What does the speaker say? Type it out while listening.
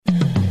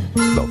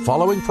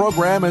following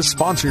program is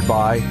sponsored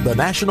by the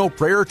National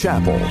Prayer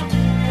Chapel.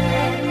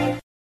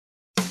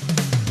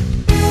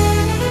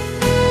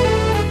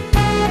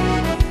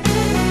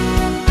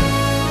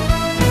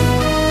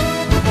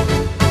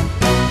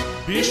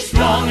 Be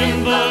strong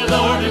in the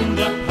Lord, in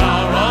the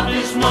power of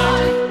His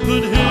might.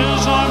 Put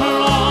His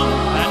armor on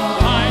and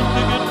fight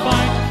the good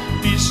fight.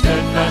 Be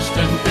steadfast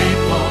and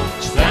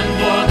faithful, stand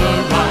for the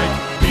right.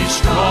 Be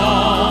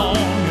strong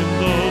in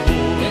the Lord.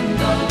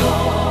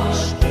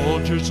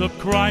 Soldiers of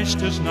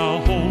Christ, as now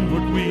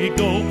homeward we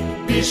go.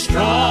 Be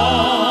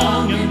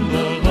strong in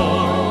the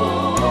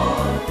Lord.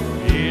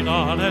 Be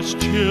not as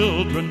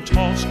children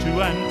tossed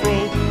to and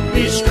fro.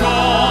 Be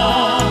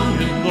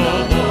strong in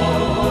the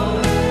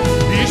Lord.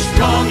 Be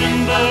strong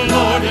in the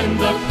Lord, in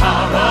the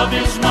power of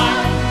His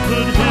might.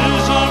 Put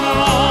His armor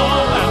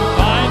on and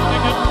fight the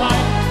good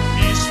fight.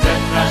 Be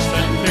steadfast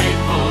and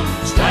faithful,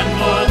 stand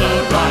for the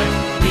right.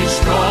 Be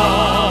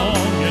strong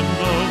in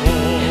the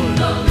Lord.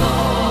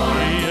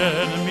 The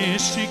enemy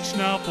seeks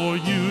now for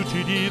you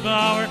to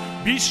devour.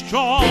 Be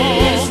strong,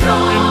 in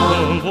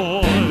the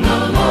Lord.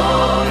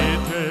 Be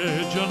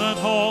vigilant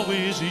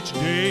always, each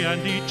day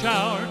and each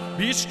hour.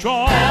 Be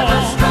strong, in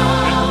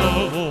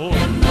the Lord.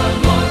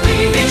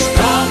 Be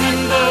strong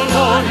in the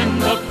Lord, in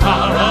the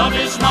power of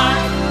His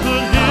might.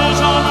 Put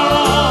His armor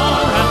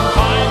on and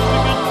fight the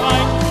good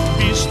fight.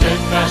 Be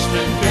steadfast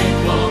and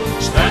faithful,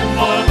 stand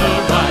for the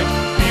right.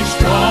 Be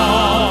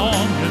strong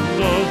in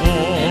the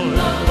Lord.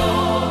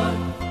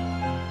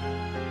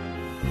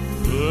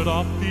 Put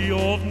off the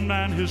old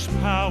man, his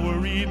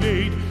power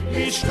evade.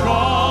 Be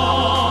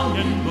strong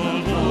in the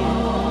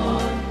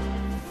Lord.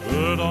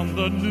 Put on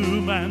the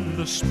new man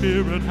the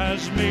Spirit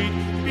has made.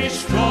 Be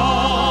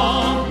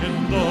strong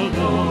in the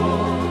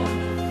Lord.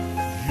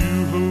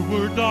 You who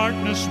were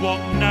darkness,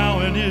 walk now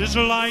in His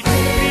light.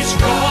 Be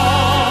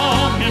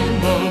strong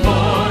in the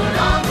Lord.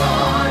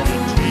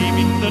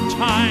 Redeeming the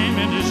time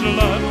in His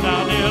love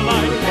now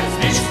delight.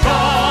 Be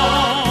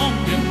strong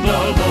in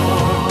the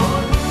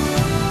Lord.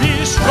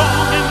 Be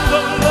strong in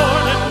the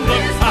Lord, in the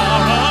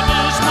power of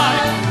His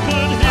might.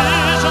 Put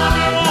His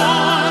armor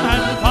on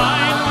and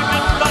fight the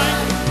good fight.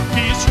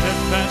 Be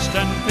steadfast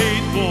and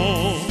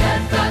faithful.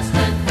 Steadfast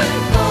and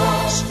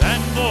faithful.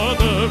 Stand for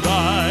the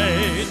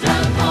right.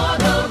 Stand for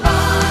the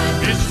right.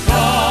 Be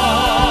strong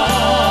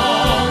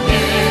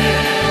in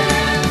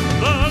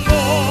the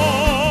Lord.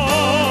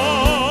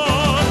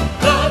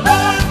 The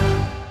Lord.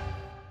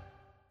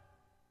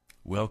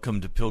 Welcome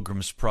to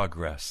Pilgrim's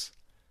Progress.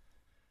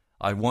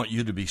 I want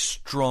you to be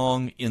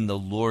strong in the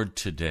Lord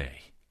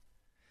today.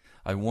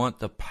 I want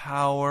the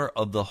power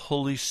of the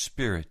Holy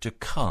Spirit to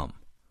come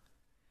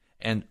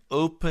and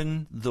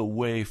open the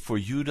way for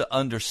you to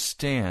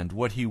understand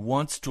what He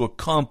wants to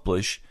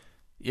accomplish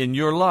in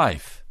your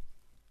life.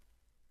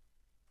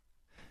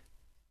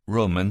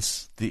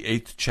 Romans, the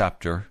 8th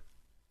chapter,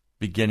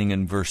 beginning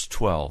in verse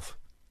 12.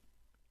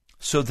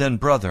 So then,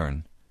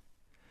 brethren,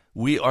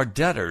 we are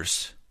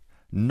debtors,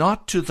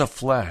 not to the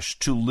flesh,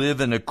 to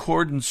live in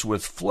accordance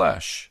with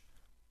flesh.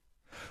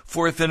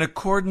 For if in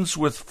accordance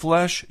with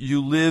flesh you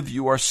live,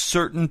 you are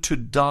certain to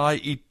die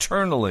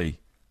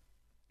eternally.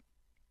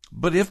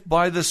 But if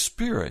by the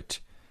Spirit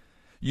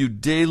you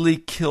daily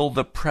kill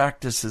the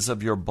practices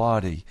of your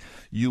body,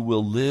 you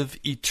will live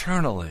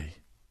eternally.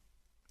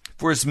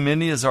 For as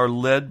many as are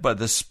led by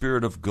the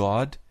Spirit of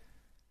God,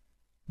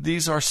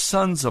 these are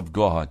sons of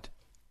God.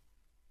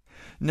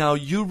 Now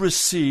you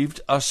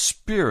received a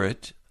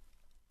spirit.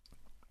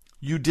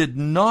 You did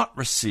not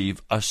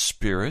receive a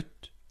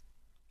spirit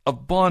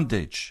of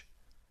bondage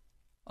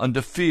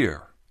unto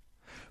fear,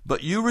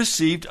 but you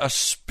received a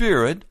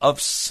spirit of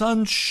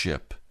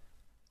sonship,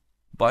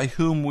 by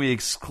whom we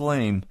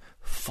exclaim,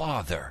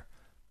 Father.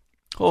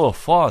 Oh,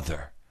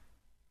 Father.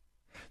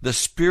 The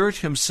Spirit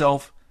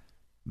Himself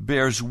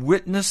bears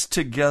witness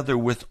together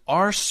with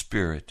our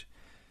spirit,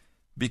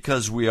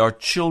 because we are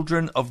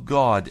children of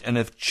God, and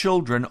if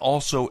children,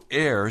 also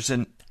heirs,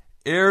 and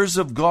heirs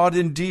of God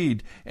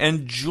indeed,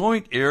 and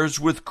joint heirs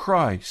with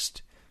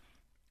Christ,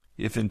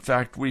 if in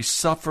fact we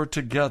suffer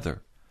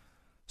together,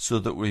 so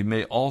that we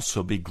may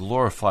also be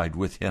glorified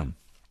with Him.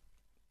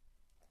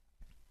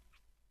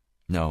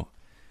 Now,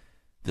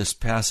 this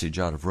passage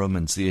out of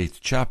Romans, the 8th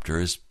chapter,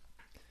 is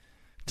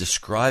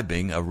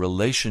describing a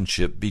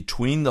relationship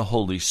between the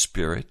Holy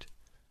Spirit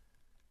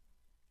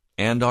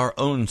and our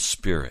own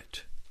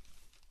spirit.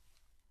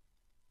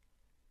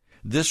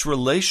 This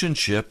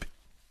relationship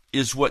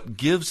is what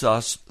gives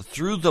us,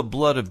 through the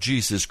blood of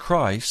Jesus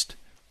Christ,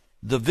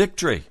 the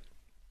victory.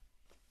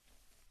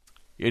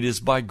 It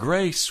is by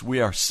grace we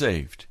are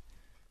saved.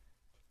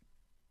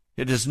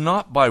 It is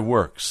not by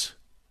works.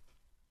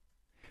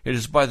 It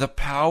is by the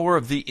power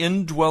of the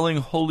indwelling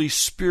Holy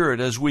Spirit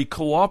as we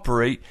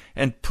cooperate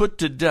and put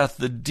to death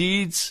the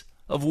deeds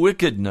of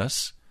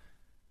wickedness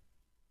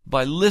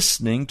by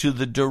listening to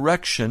the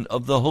direction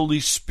of the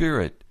Holy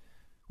Spirit.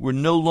 We're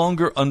no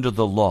longer under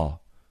the law.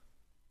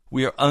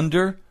 We are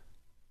under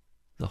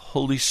the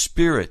Holy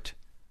Spirit.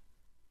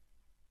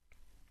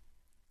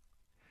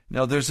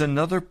 Now, there's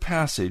another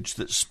passage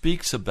that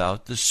speaks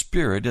about the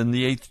Spirit in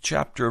the 8th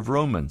chapter of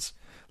Romans.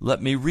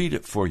 Let me read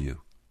it for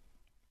you.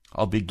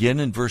 I'll begin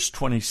in verse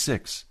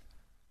 26.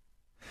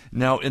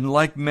 Now, in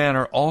like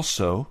manner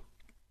also,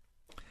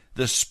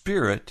 the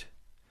Spirit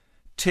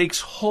takes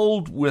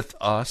hold with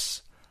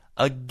us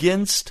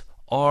against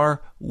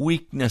our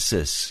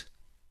weaknesses.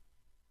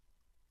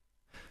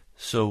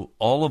 So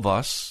all of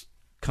us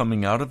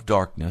coming out of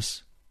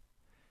darkness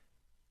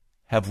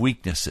have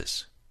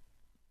weaknesses.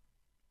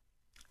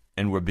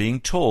 And we're being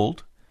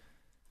told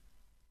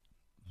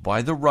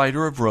by the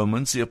writer of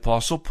Romans, the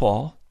Apostle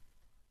Paul,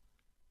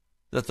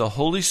 that the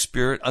Holy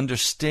Spirit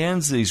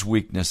understands these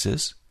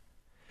weaknesses,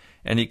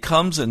 and he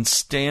comes and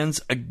stands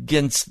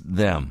against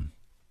them.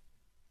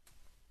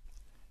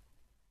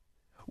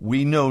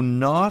 We know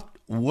not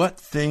what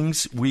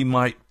things we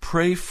might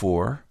pray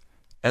for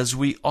as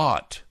we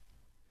ought,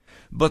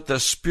 but the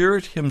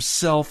Spirit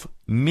himself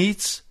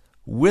meets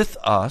with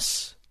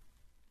us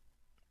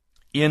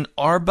in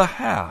our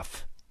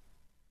behalf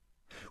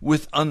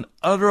with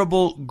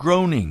unutterable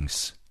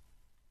groanings.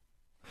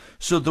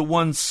 So the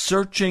one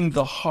searching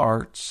the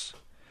hearts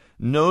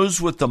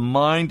knows what the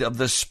mind of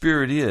the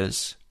Spirit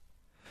is,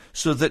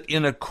 so that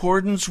in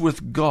accordance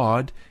with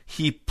God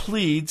he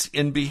pleads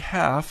in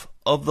behalf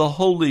of the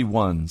holy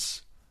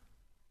ones.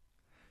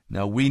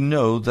 Now we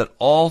know that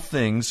all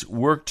things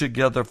work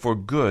together for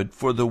good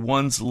for the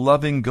ones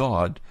loving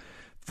God,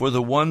 for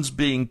the ones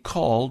being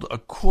called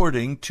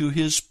according to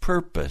his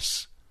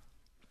purpose.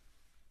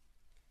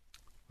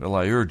 Well,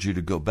 I urge you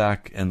to go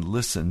back and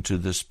listen to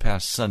this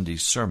past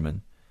Sunday's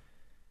sermon,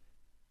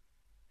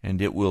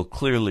 and it will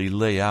clearly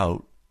lay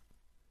out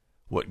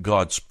what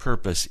God's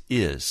purpose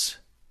is.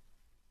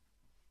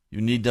 You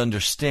need to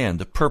understand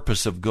the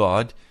purpose of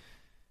God,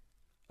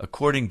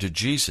 according to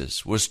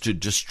Jesus, was to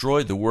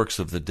destroy the works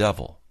of the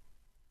devil.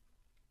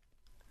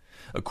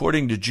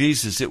 According to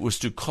Jesus, it was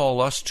to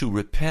call us to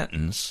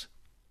repentance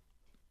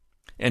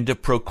and to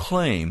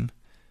proclaim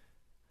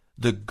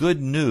the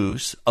good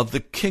news of the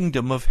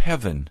kingdom of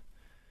heaven,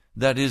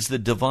 that is, the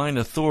divine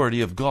authority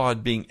of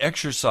God being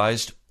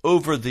exercised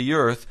over the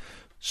earth,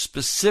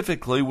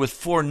 specifically with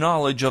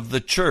foreknowledge of the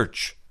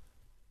church.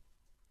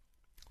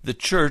 The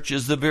church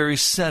is the very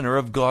center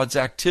of God's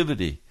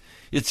activity.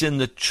 It's in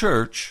the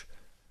church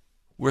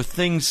where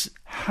things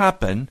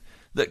happen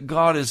that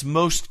God is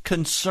most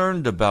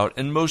concerned about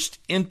and most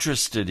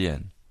interested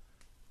in.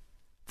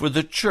 For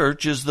the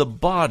church is the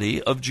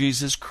body of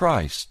Jesus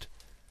Christ.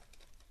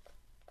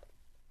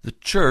 The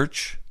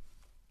church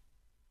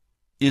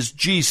is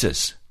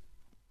Jesus.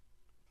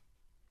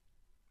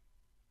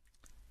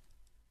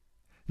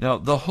 Now,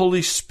 the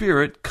Holy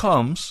Spirit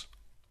comes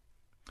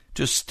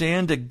to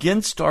stand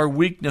against our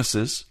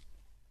weaknesses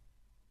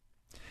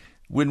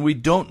when we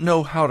don't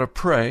know how to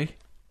pray.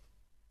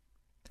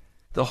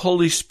 The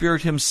Holy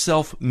Spirit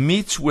himself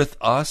meets with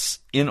us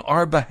in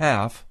our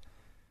behalf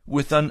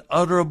with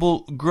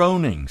unutterable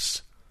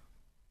groanings.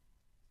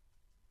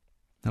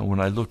 Now, when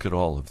I look at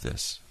all of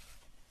this,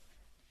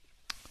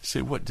 I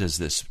say, what does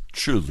this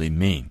truly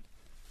mean?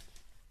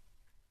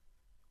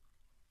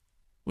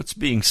 What's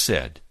being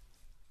said?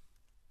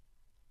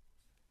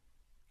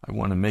 I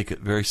want to make it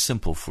very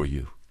simple for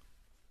you.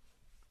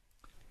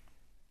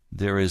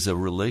 There is a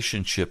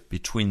relationship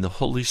between the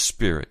Holy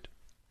Spirit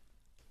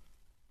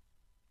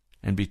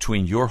and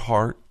between your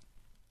heart,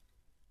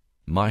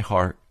 my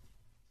heart,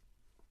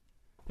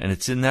 and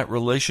it's in that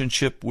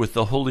relationship with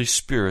the Holy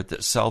Spirit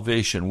that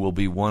salvation will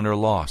be won or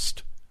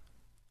lost.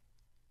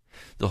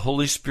 The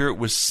Holy Spirit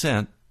was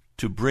sent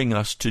to bring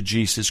us to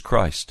Jesus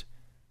Christ.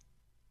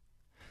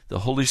 The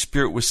Holy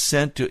Spirit was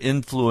sent to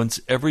influence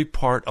every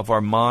part of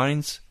our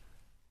minds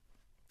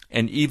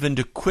and even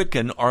to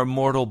quicken our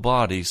mortal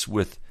bodies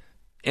with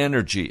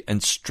energy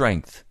and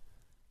strength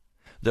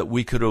that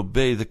we could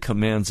obey the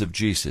commands of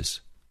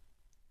Jesus.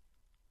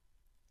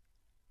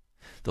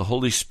 The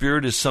Holy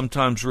Spirit is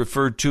sometimes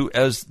referred to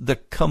as the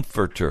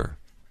Comforter.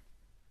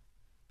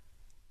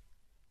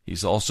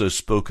 He's also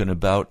spoken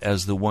about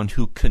as the one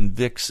who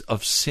convicts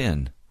of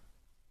sin.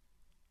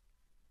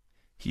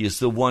 He is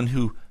the one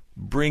who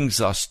brings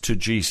us to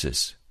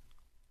Jesus.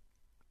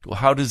 Well,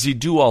 how does he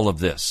do all of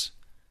this?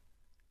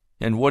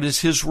 And what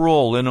is his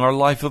role in our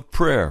life of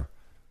prayer?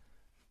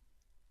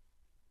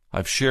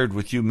 I've shared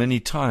with you many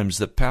times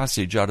the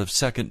passage out of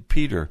 2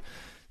 Peter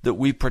that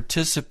we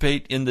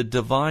participate in the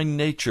divine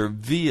nature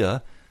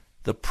via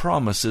the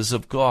promises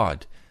of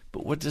God.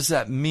 But what does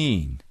that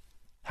mean?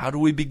 How do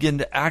we begin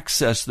to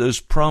access those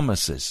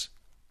promises?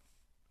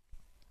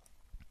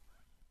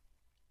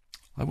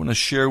 I want to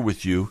share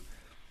with you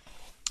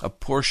a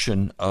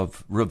portion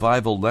of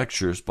Revival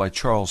Lectures by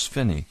Charles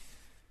Finney,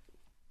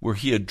 where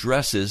he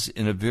addresses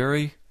in a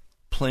very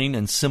plain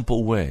and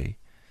simple way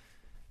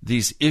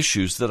these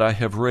issues that I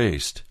have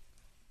raised.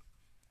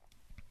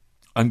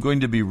 I'm going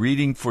to be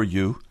reading for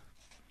you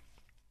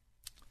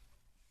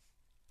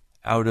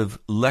out of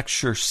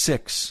Lecture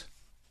 6,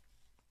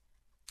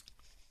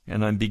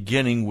 and I'm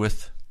beginning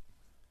with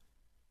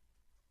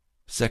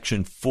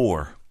Section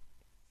 4.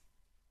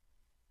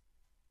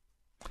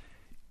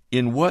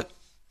 in what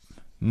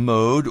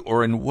mode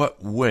or in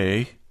what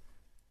way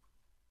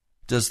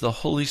does the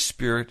Holy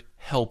Spirit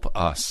help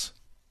us?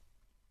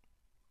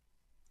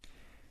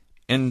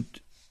 And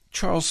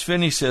Charles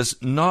Finney says,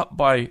 not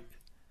by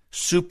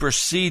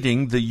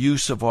superseding the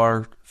use of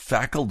our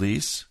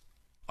faculties,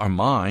 our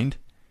mind.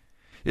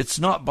 It's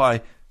not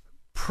by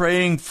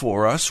praying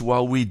for us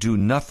while we do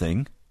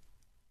nothing.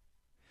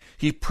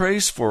 He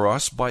prays for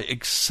us by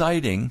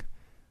exciting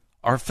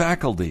our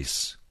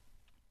faculties.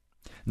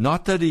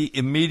 Not that he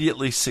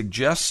immediately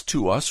suggests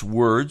to us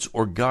words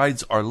or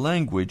guides our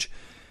language,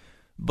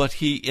 but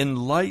he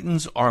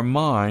enlightens our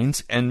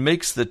minds and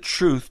makes the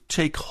truth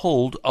take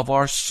hold of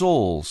our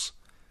souls.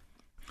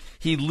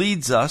 He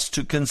leads us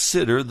to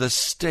consider the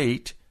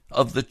state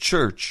of the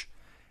church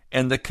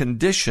and the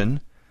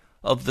condition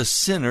of the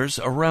sinners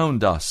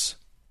around us.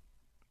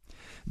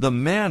 The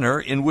manner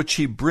in which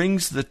he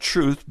brings the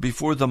truth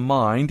before the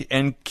mind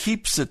and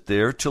keeps it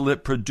there till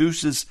it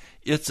produces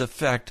its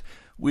effect,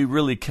 we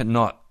really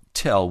cannot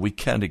tell, we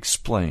can't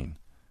explain.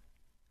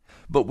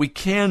 But we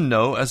can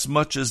know as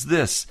much as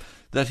this,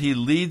 that he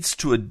leads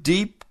to a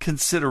deep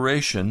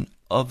consideration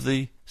of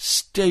the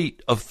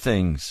state of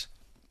things.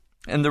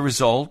 And the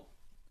result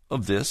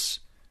of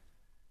this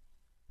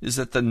is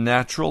that the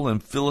natural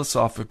and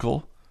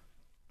philosophical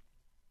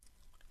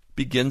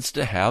begins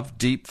to have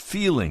deep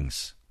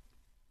feelings.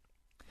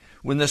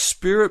 When the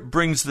Spirit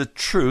brings the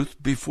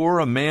truth before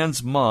a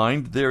man's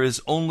mind, there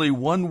is only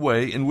one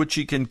way in which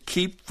he can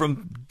keep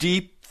from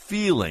deep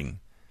feeling,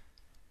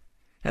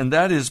 and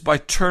that is by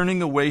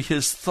turning away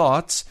his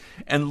thoughts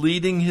and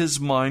leading his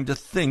mind to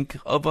think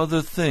of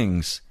other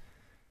things.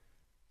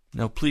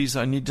 Now, please,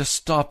 I need to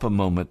stop a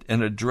moment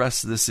and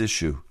address this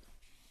issue.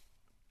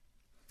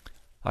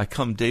 I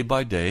come day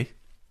by day,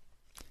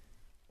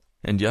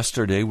 and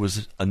yesterday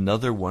was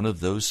another one of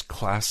those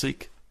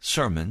classic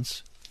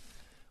sermons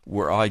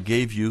where I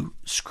gave you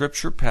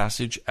scripture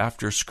passage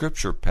after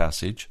scripture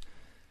passage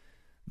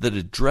that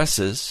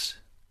addresses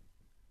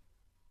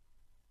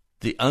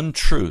the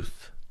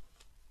untruth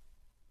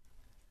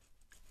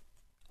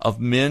of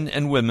men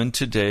and women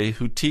today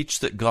who teach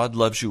that God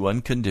loves you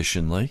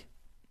unconditionally,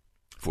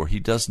 for he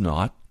does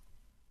not.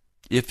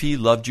 If he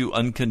loved you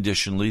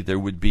unconditionally, there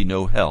would be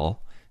no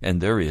hell, and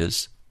there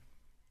is.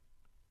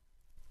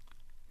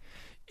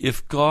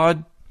 If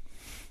God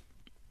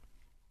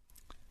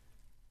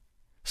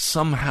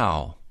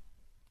somehow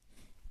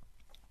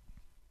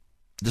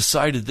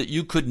decided that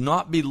you could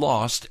not be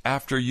lost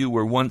after you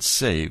were once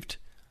saved,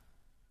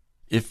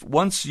 if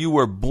once you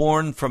were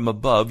born from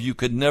above, you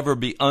could never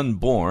be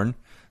unborn,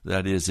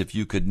 that is, if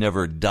you could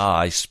never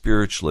die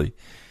spiritually,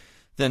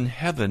 then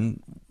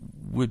heaven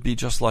would be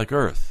just like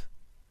earth.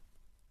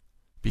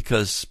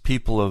 Because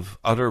people of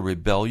utter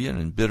rebellion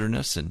and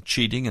bitterness and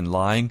cheating and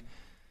lying,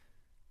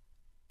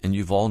 and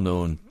you've all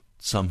known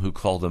some who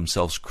call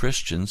themselves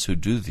Christians who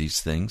do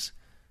these things,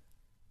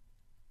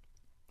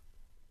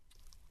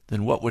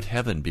 then what would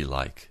heaven be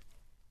like?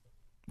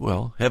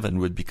 Well, heaven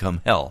would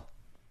become hell,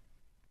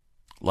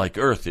 like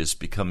earth is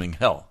becoming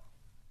hell.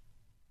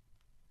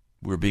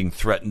 We're being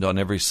threatened on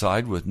every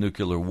side with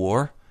nuclear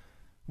war,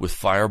 with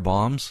fire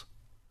bombs.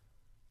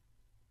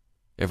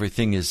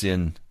 Everything is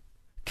in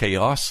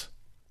chaos.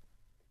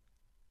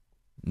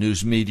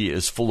 News media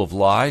is full of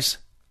lies.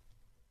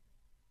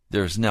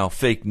 There's now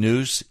fake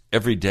news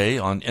every day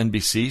on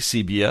NBC,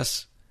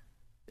 CBS,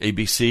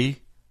 ABC,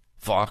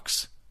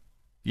 Fox.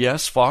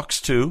 Yes,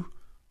 Fox too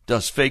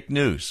does fake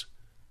news.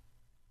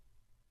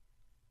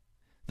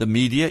 The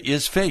media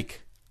is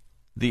fake.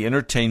 The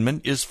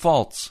entertainment is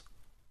false.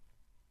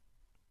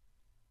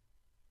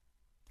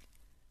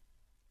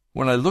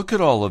 When I look at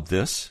all of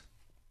this,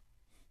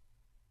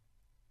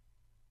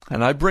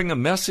 and I bring a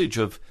message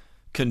of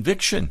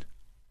conviction,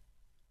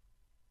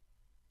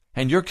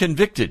 and you're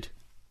convicted,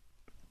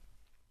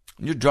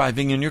 you're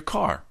driving in your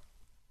car,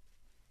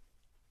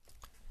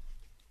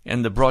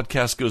 and the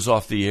broadcast goes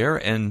off the air,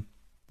 and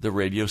the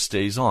radio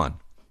stays on,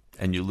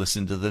 and you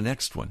listen to the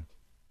next one,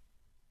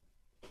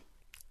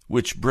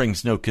 which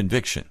brings no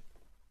conviction.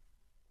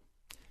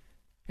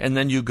 And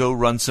then you go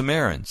run some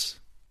errands.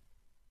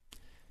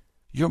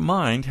 Your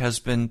mind has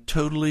been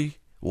totally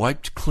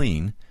wiped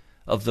clean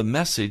of the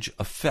message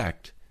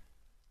effect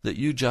that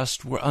you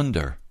just were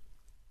under.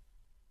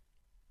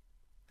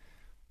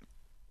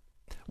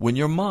 When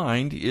your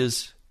mind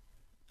is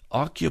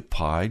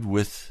occupied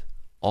with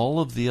all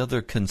of the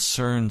other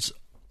concerns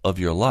of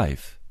your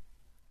life,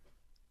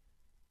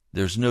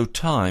 there's no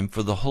time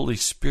for the Holy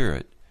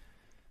Spirit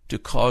to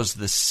cause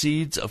the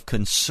seeds of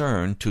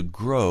concern to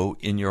grow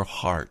in your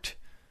heart.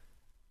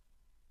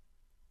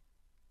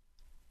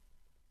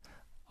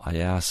 I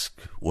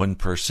asked one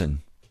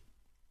person,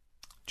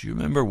 do you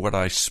remember what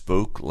I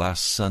spoke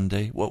last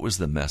Sunday? What was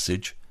the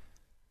message?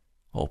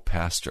 Oh,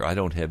 Pastor, I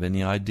don't have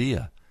any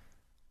idea.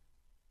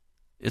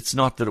 It's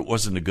not that it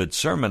wasn't a good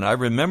sermon. I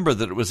remember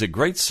that it was a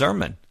great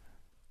sermon.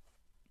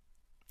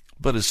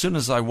 But as soon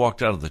as I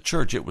walked out of the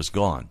church, it was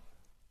gone.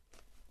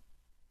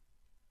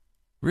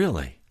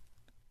 Really?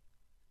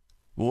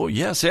 Well,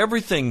 yes,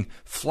 everything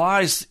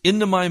flies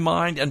into my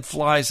mind and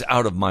flies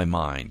out of my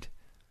mind.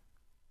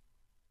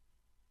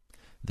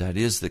 That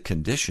is the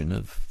condition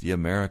of the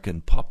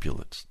American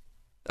populace.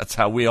 That's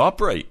how we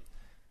operate.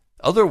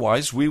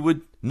 Otherwise, we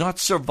would not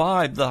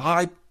survive the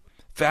high,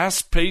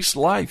 fast-paced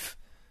life.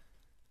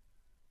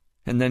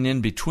 And then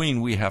in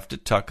between, we have to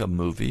tuck a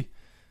movie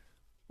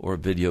or a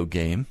video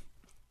game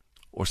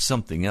or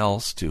something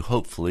else to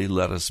hopefully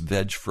let us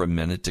veg for a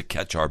minute to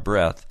catch our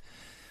breath.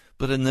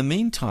 But in the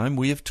meantime,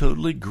 we have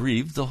totally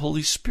grieved the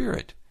Holy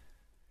Spirit.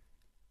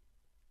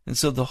 And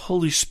so the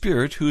Holy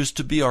Spirit, who is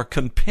to be our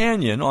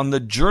companion on the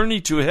journey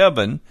to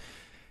heaven,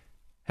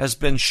 has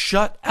been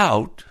shut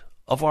out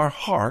of our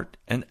heart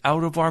and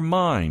out of our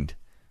mind.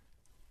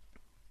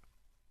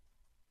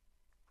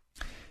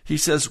 He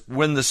says,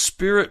 when the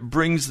Spirit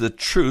brings the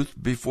truth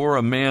before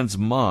a man's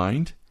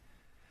mind,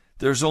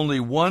 there's only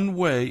one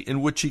way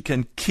in which he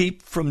can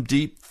keep from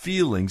deep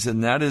feelings,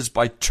 and that is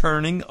by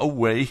turning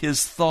away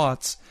his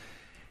thoughts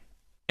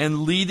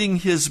and leading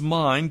his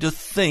mind to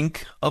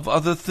think of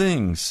other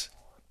things.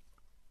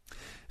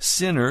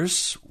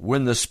 Sinners,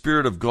 when the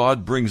Spirit of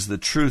God brings the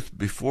truth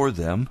before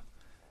them,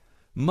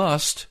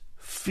 must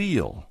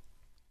feel.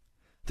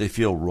 They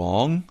feel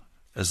wrong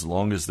as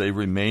long as they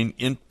remain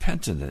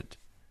impenitent.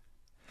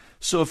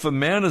 So if a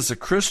man is a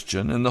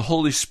Christian and the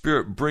Holy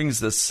Spirit brings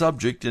the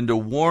subject into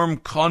warm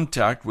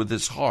contact with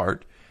his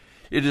heart,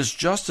 it is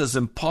just as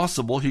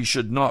impossible he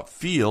should not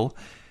feel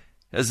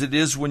as it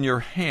is when your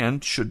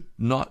hand should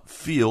not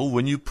feel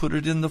when you put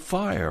it in the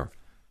fire.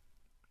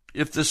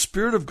 If the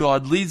Spirit of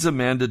God leads a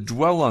man to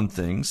dwell on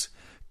things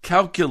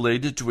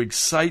calculated to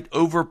excite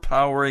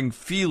overpowering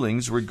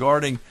feelings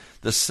regarding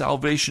the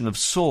salvation of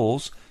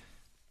souls,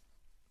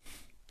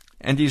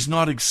 and he's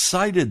not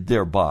excited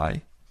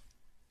thereby,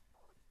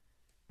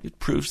 it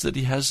proves that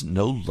he has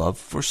no love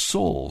for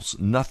souls,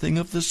 nothing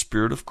of the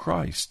Spirit of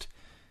Christ,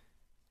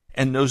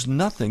 and knows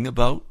nothing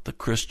about the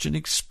Christian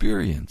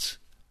experience.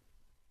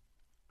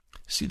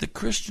 See, the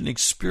Christian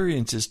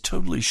experience is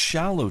totally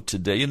shallow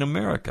today in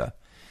America.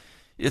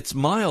 It's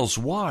miles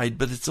wide,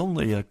 but it's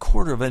only a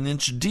quarter of an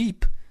inch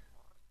deep.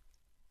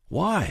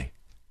 Why?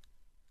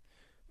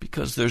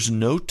 Because there's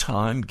no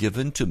time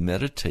given to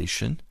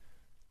meditation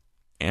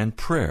and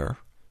prayer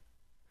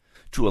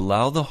to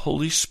allow the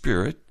Holy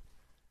Spirit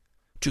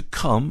to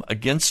come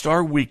against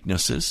our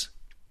weaknesses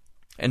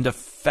and to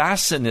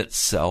fasten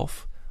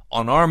itself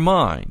on our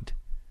mind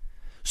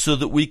so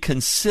that we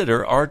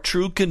consider our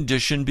true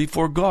condition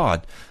before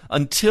God.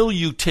 Until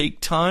you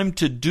take time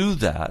to do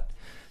that,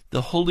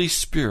 the Holy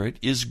Spirit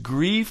is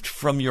grieved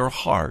from your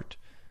heart,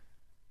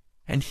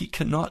 and he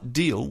cannot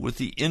deal with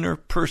the inner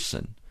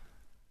person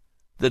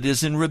that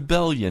is in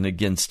rebellion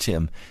against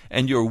him,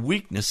 and your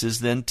weaknesses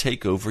then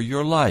take over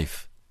your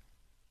life.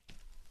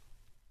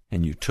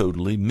 And you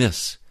totally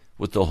miss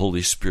what the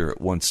Holy Spirit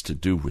wants to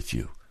do with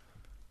you.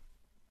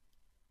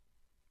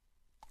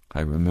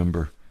 I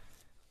remember,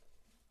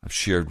 I've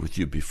shared with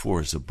you before,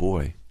 as a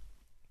boy,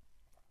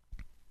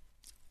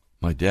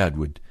 my dad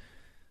would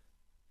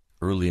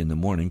early in the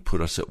morning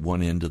put us at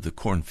one end of the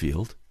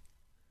cornfield.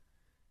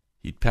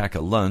 He'd pack a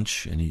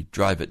lunch and he'd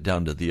drive it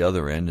down to the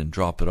other end and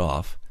drop it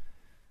off.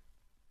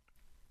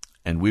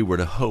 And we were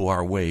to hoe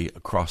our way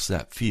across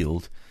that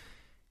field,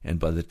 and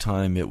by the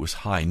time it was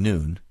high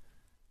noon,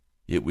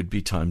 it would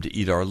be time to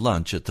eat our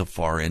lunch at the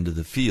far end of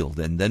the field,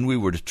 and then we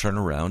were to turn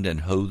around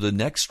and hoe the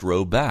next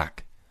row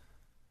back.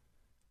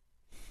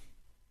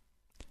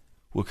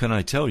 What can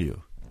I tell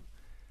you?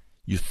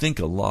 You think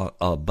about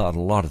a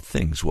lot of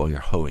things while you're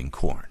hoeing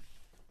corn.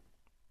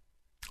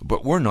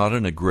 But we're not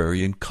an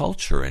agrarian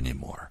culture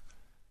anymore.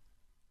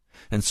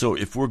 And so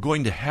if we're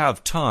going to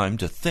have time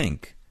to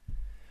think,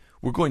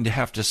 we're going to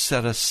have to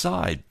set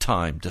aside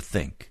time to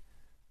think.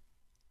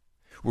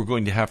 We're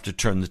going to have to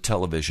turn the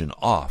television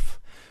off.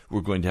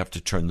 We're going to have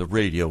to turn the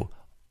radio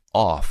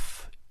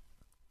off.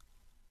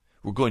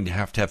 We're going to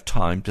have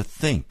time to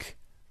think.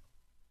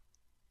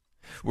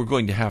 We're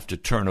going to have to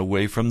turn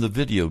away from the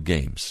video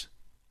games.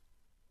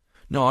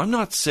 No, I'm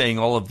not saying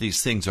all of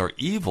these things are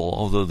evil,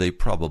 although they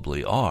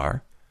probably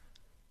are.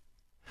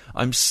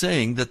 I'm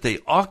saying that they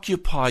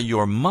occupy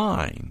your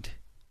mind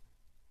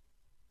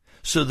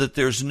so that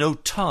there's no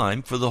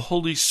time for the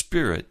Holy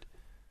Spirit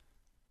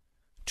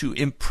to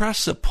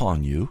impress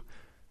upon you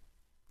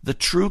the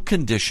true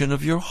condition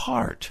of your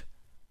heart.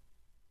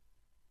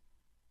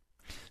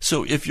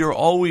 So if you're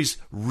always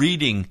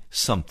reading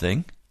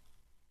something,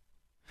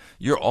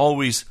 you're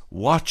always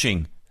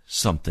watching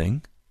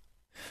something,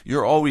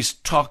 you're always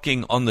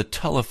talking on the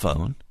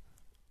telephone,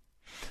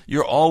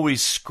 you're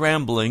always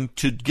scrambling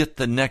to get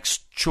the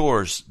next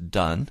chores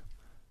done,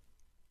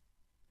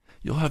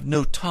 you'll have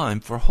no time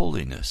for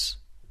holiness.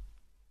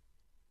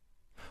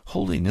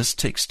 Holiness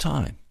takes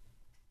time.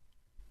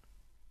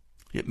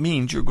 It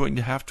means you're going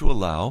to have to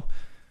allow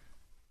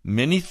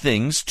many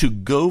things to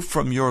go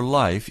from your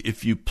life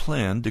if you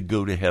plan to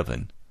go to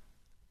heaven.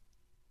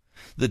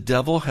 The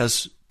devil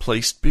has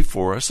placed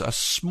before us a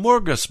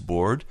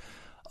smorgasbord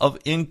of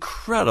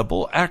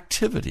incredible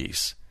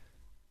activities.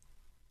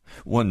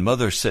 One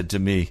mother said to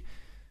me,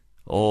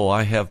 Oh,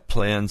 I have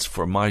plans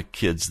for my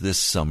kids this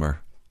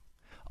summer.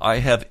 I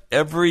have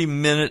every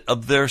minute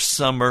of their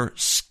summer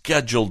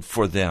scheduled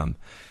for them.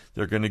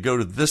 They're going to go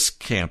to this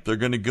camp. They're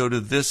going to go to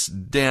this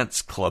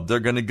dance club. They're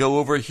going to go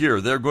over here.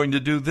 They're going to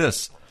do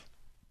this.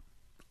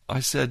 I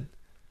said,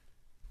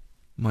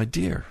 my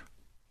dear,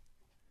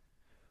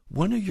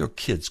 when are your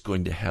kids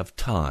going to have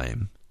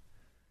time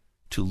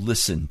to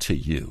listen to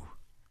you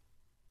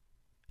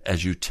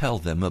as you tell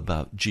them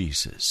about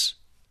Jesus?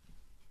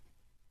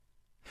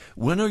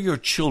 When are your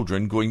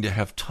children going to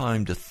have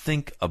time to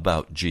think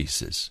about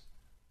Jesus?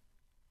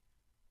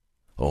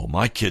 Oh,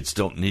 my kids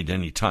don't need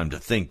any time to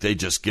think. They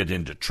just get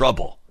into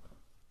trouble.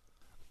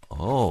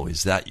 Oh,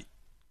 is that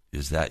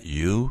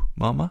you,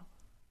 Mama?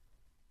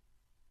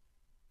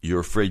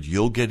 You're afraid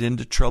you'll get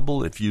into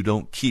trouble if you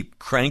don't keep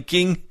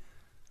cranking?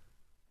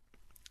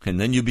 And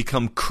then you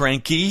become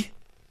cranky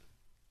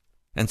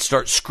and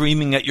start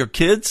screaming at your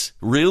kids?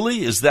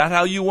 Really? Is that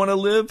how you want to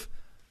live?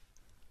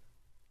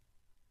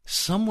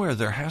 Somewhere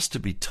there has to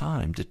be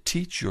time to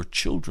teach your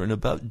children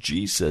about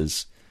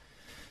Jesus.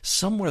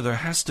 Somewhere there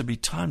has to be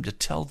time to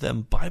tell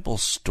them Bible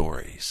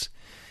stories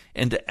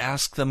and to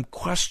ask them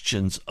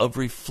questions of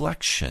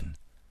reflection.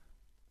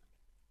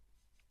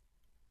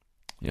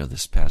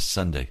 This past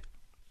Sunday,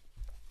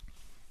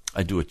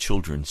 I do a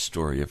children's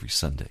story every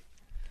Sunday.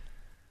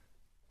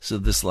 So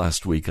this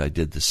last week I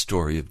did the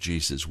story of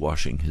Jesus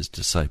washing his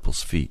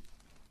disciples' feet.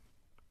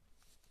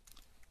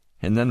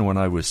 And then when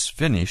I was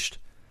finished,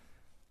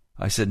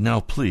 I said, now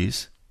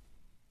please,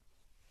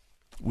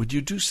 would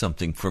you do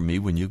something for me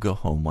when you go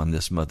home on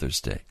this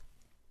Mother's Day?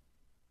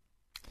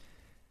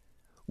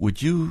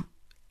 Would you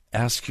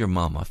ask your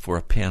mama for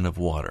a pan of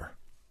water?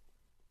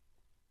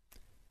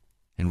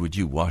 And would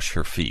you wash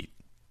her feet?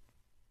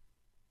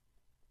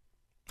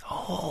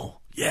 Oh,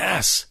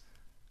 yes,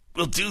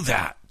 we'll do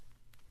that.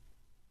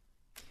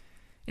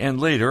 And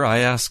later I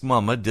asked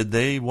Mama, did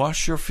they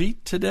wash your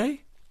feet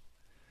today?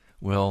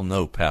 Well,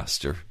 no,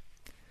 Pastor,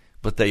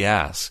 but they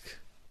ask,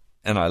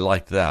 and I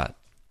like that.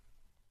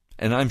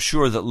 And I'm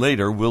sure that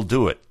later we'll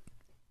do it.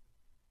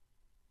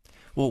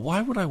 Well,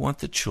 why would I want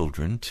the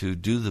children to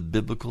do the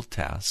biblical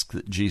task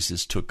that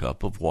Jesus took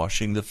up of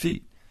washing the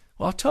feet?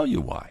 Well, I'll tell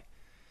you why.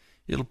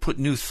 It'll put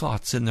new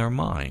thoughts in their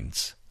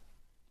minds.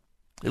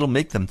 It'll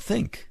make them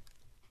think.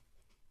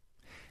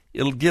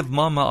 It'll give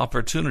Mama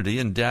opportunity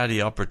and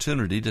Daddy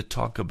opportunity to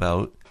talk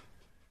about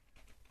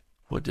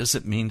what does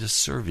it mean to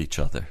serve each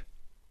other.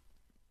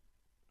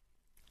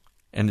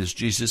 And is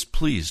Jesus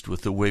pleased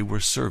with the way we're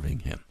serving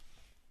him?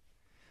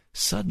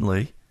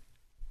 Suddenly,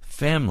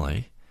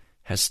 family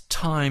has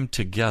time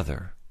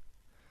together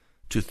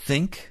to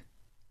think,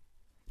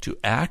 to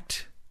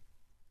act,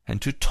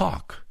 and to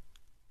talk.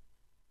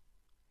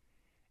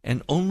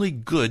 And only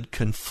good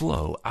can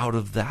flow out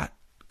of that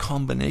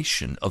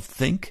combination of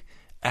think,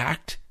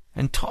 act,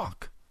 and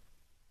talk.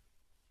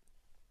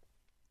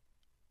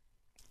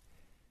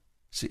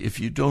 See, if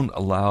you don't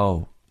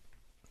allow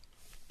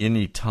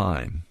any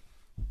time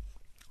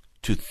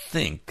to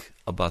think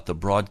about the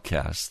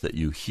broadcasts that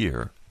you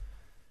hear,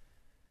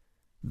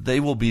 they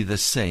will be the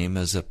same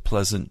as a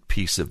pleasant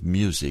piece of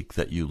music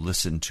that you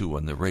listen to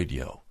on the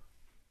radio.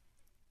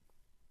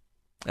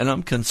 And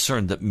I'm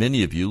concerned that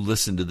many of you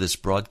listen to this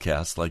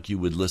broadcast like you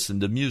would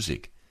listen to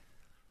music.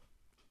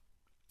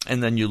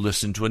 And then you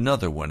listen to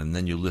another one, and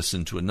then you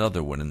listen to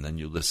another one, and then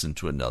you listen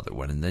to another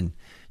one, and then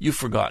you've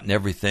forgotten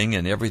everything,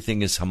 and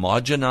everything is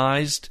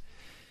homogenized.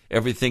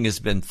 Everything has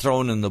been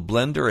thrown in the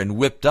blender and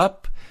whipped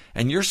up,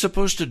 and you're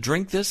supposed to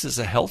drink this as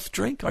a health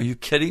drink? Are you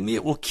kidding me?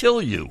 It will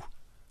kill you.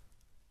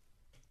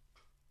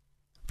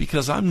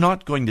 Because I'm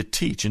not going to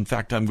teach. In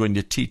fact, I'm going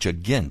to teach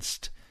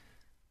against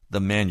the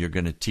man you're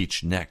going to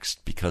teach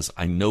next, because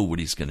I know what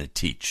he's going to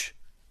teach.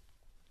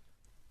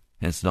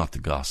 And it's not the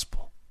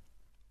gospel.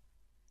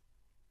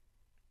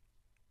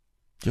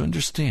 Do you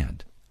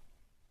understand?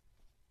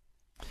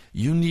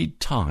 You need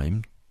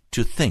time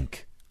to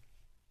think.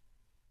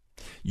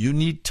 You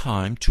need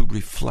time to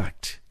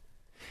reflect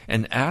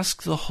and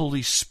ask the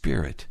Holy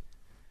Spirit,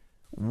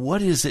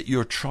 what is it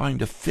you're trying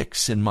to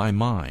fix in my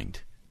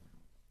mind?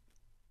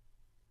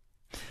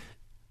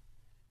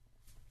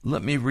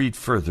 Let me read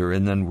further,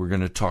 and then we're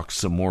going to talk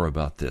some more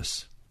about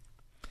this.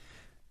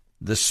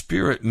 The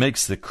Spirit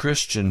makes the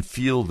Christian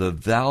feel the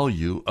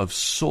value of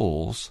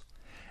souls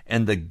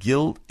and the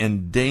guilt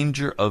and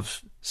danger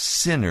of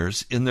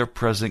sinners in their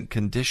present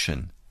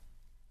condition.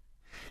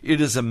 It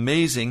is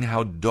amazing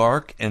how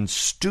dark and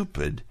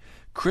stupid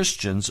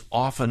Christians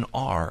often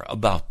are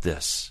about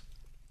this.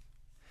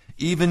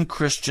 Even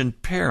Christian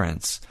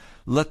parents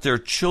let their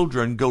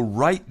children go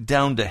right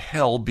down to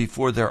hell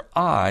before their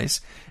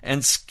eyes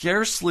and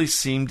scarcely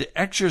seem to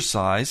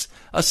exercise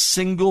a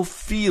single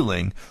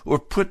feeling or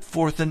put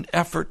forth an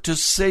effort to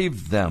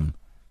save them.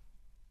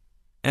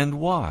 And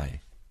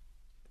why?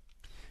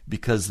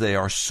 Because they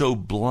are so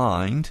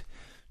blind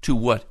to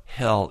what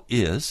hell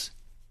is,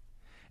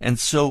 and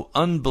so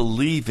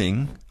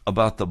unbelieving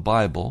about the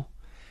Bible,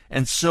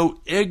 and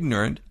so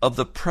ignorant of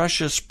the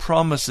precious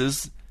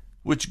promises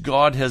which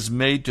God has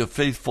made to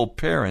faithful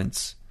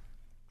parents,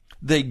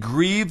 They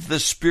grieve the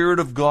Spirit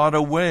of God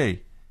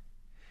away,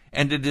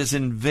 and it is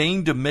in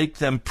vain to make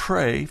them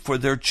pray for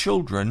their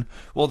children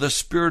while the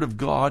Spirit of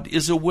God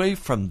is away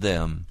from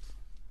them.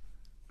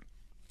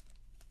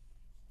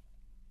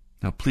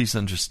 Now, please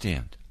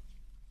understand.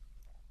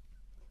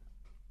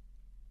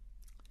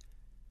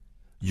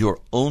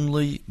 Your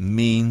only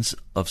means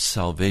of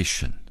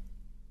salvation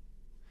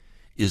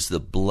is the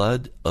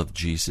blood of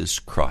Jesus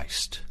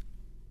Christ.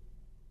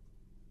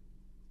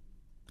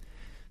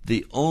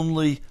 The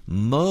only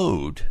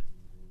mode,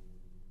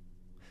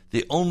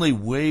 the only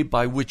way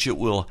by which it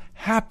will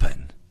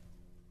happen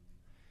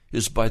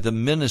is by the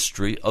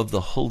ministry of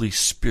the Holy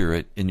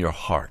Spirit in your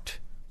heart.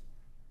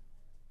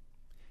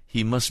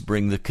 He must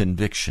bring the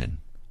conviction,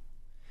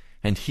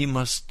 and He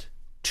must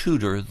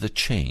tutor the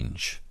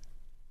change.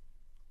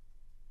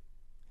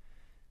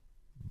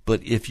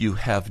 But if you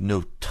have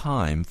no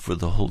time for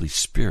the Holy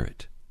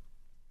Spirit,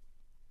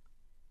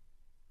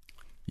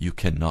 you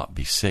cannot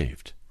be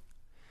saved,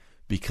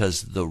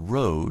 because the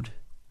road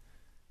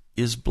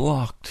is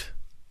blocked.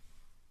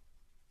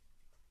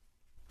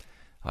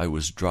 I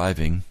was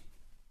driving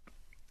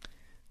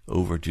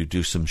over to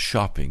do some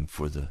shopping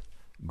for the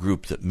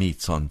group that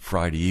meets on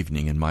Friday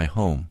evening in my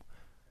home.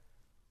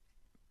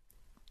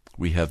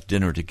 We have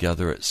dinner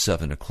together at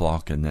 7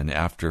 o'clock, and then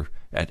after,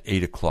 at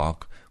 8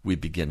 o'clock, we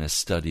begin a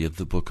study of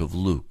the book of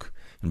Luke.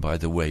 And by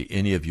the way,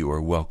 any of you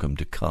are welcome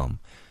to come.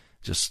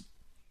 Just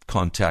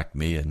contact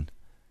me and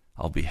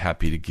I'll be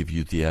happy to give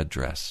you the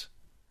address.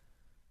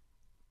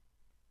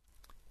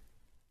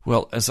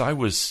 Well, as I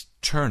was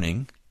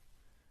turning,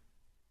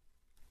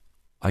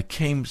 I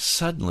came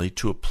suddenly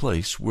to a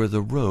place where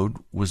the road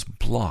was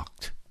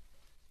blocked.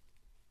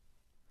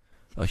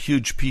 A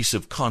huge piece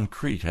of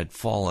concrete had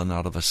fallen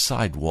out of a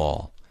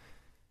sidewall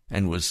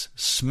and was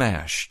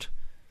smashed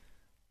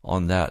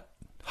on that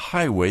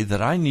highway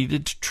that I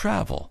needed to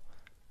travel.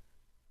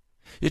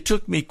 It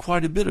took me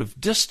quite a bit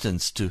of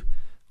distance to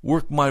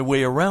work my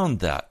way around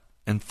that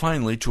and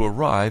finally to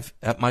arrive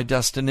at my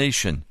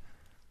destination.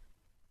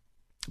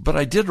 But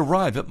I did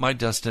arrive at my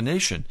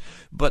destination.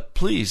 But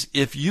please,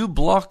 if you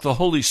block the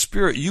Holy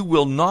Spirit, you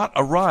will not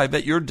arrive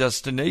at your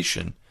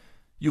destination.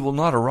 You will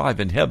not arrive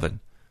in heaven.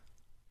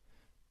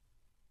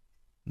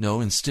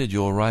 No, instead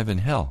you'll arrive in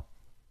hell.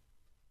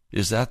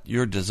 Is that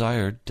your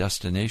desired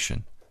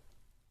destination?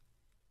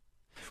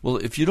 Well,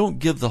 if you don't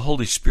give the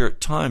Holy Spirit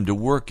time to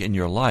work in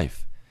your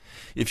life,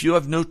 if you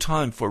have no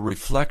time for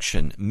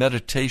reflection,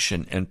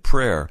 meditation, and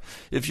prayer,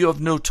 if you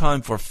have no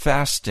time for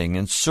fasting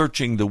and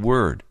searching the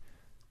Word,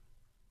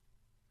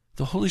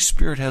 the Holy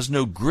Spirit has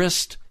no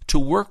grist to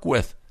work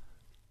with.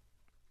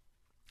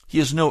 He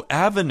has no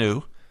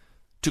avenue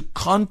to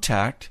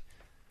contact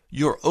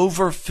your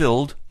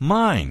overfilled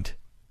mind.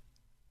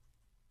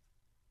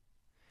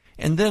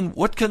 And then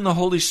what can the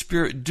Holy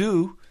Spirit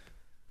do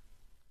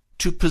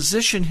to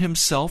position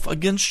Himself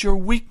against your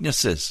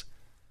weaknesses?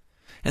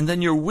 And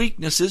then your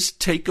weaknesses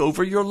take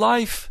over your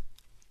life.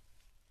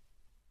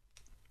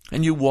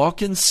 And you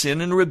walk in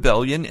sin and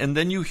rebellion, and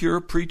then you hear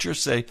a preacher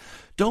say,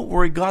 "Don't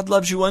worry, God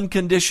loves you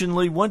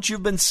unconditionally. Once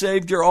you've been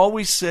saved, you're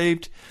always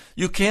saved.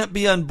 You can't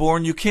be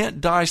unborn. You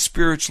can't die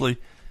spiritually."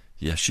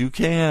 Yes, you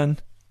can.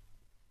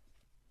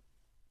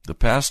 The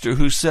pastor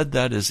who said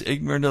that is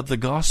ignorant of the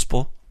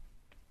gospel.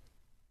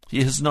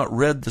 He has not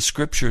read the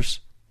Scriptures.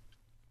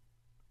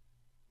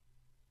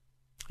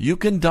 You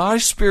can die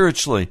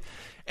spiritually,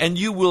 and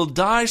you will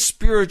die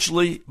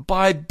spiritually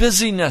by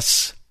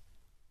busyness,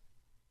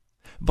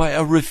 by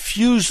a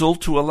refusal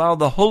to allow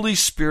the Holy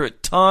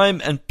Spirit time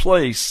and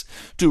place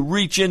to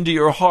reach into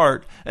your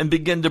heart and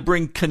begin to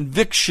bring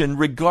conviction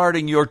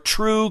regarding your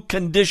true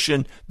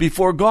condition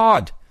before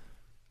God.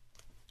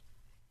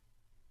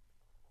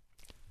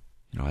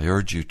 I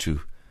urge you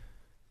to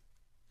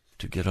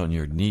get on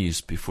your knees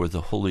before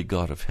the holy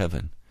God of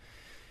heaven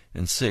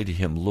and say to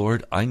Him,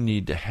 "Lord, I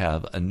need to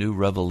have a new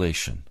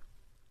revelation.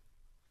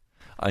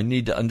 I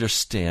need to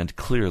understand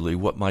clearly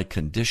what my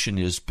condition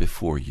is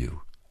before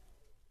you.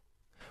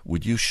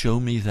 Would you show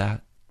me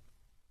that?"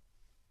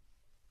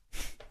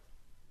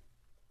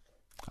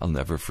 I'll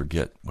never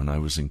forget when I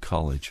was in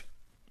college.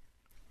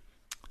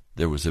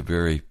 There was a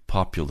very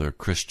popular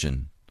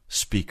Christian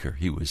speaker.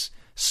 He was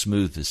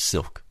smooth as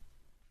silk.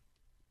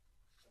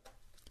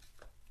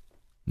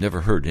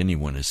 Never heard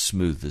anyone as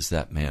smooth as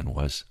that man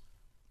was.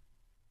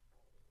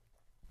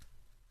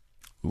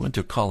 We went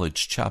to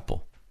college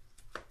chapel.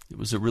 It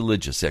was a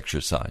religious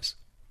exercise.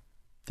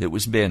 It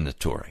was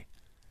mandatory.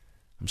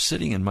 I'm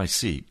sitting in my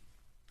seat,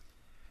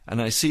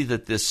 and I see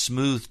that this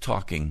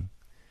smooth-talking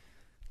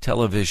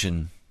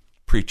television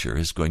preacher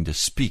is going to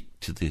speak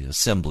to the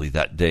assembly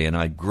that day, and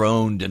I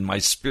groaned in my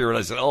spirit.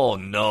 I said, "Oh,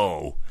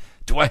 no.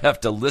 Do I have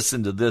to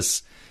listen to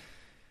this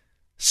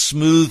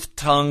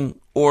smooth-tongued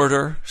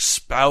orator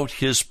spout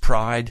his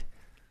pride?"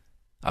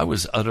 I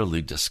was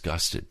utterly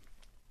disgusted.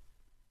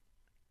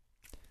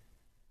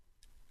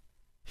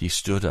 He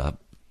stood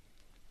up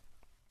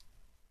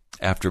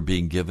after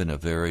being given a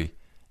very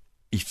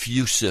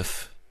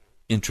effusive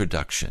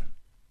introduction.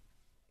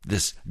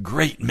 This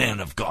great man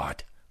of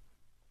God.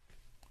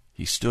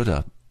 He stood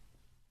up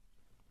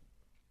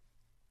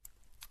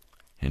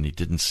And he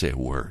didn't say a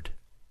word.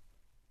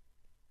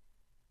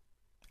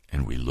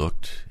 And we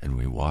looked and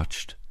we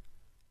watched.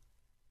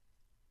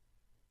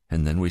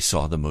 And then we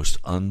saw the most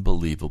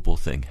unbelievable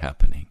thing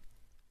happening.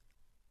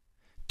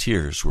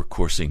 Tears were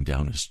coursing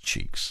down his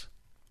cheeks.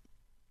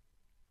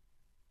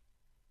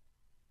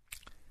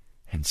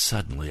 And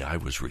suddenly I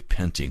was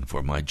repenting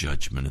for my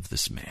judgment of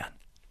this man.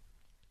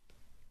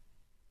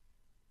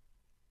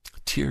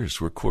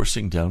 Tears were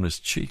coursing down his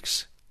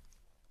cheeks.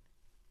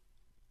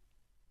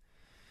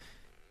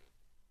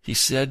 He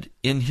said,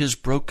 in his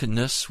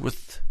brokenness,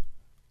 with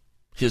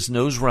his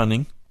nose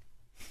running,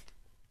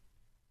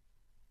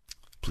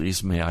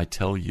 please may I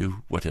tell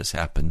you what has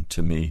happened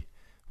to me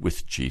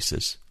with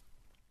Jesus?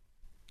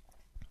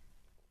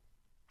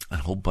 A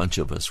whole bunch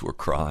of us were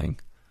crying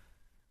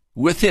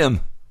with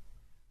him.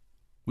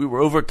 We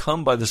were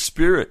overcome by the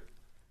Spirit.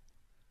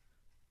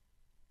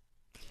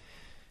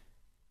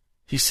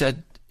 He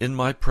said, in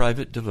my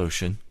private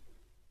devotion,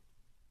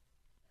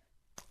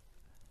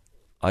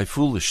 I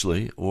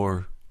foolishly,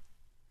 or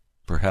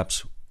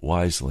perhaps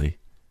wisely,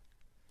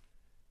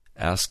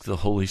 asked the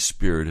Holy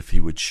Spirit if he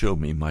would show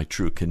me my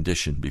true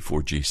condition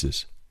before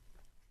Jesus.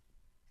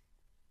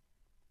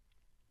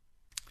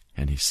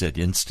 And he said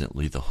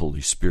instantly the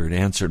Holy Spirit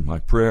answered my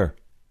prayer.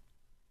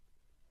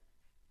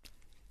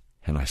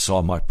 And I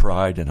saw my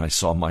pride and I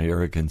saw my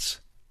arrogance.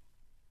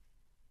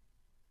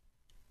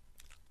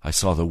 I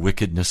saw the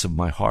wickedness of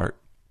my heart.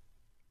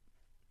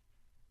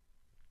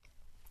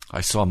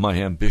 I saw my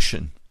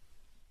ambition.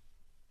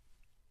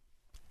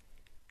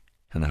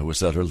 And I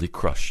was utterly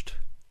crushed.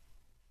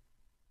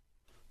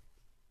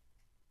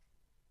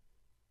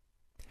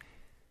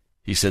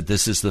 He said,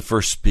 this is the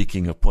first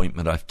speaking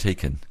appointment I've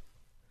taken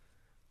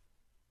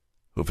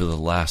over the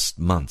last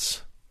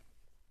months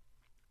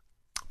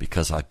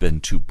because I've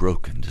been too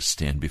broken to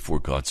stand before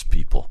God's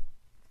people.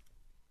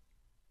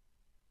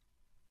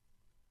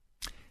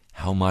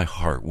 How my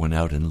heart went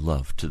out in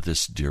love to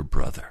this dear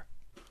brother.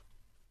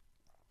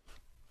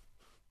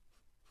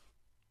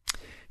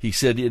 He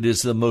said, it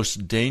is the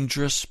most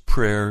dangerous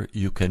prayer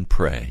you can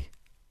pray.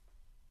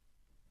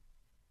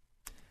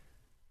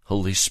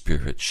 Holy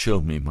Spirit,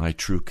 show me my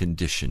true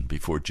condition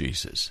before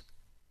Jesus.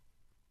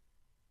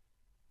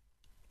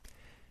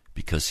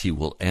 Because he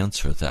will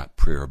answer that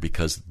prayer,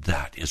 because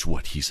that is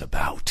what he's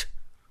about.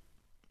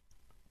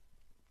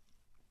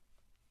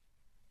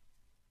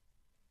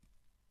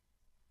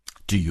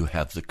 Do you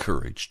have the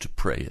courage to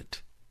pray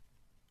it?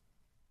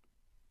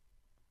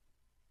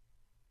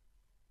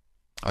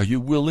 Are you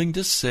willing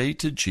to say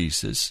to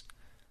Jesus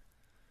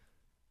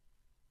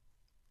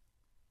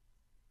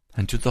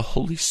and to the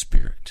Holy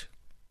Spirit,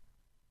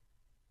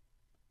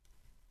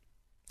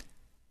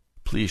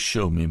 please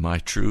show me my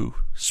true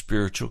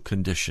spiritual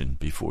condition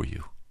before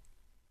you.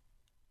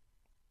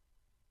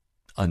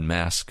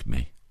 Unmask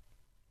me.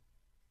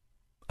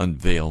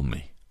 Unveil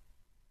me.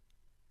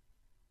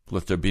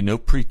 Let there be no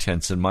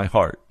pretense in my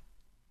heart.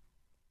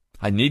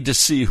 I need to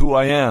see who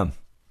I am.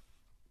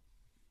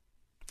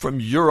 From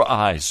your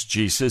eyes,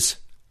 Jesus.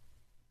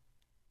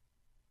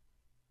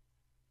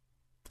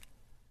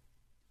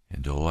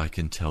 And oh, I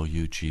can tell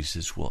you,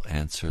 Jesus will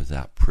answer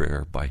that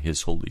prayer by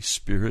his Holy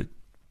Spirit.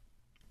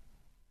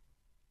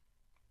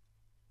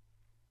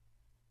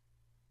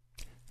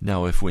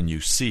 Now, if when you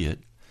see it,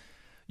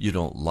 you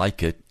don't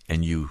like it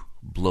and you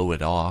blow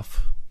it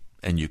off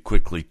and you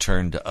quickly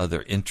turn to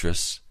other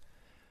interests,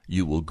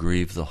 you will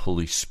grieve the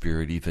Holy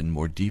Spirit even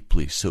more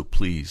deeply. So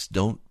please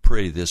don't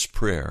pray this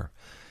prayer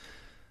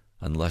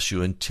unless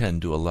you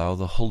intend to allow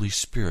the Holy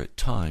Spirit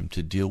time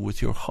to deal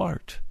with your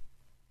heart.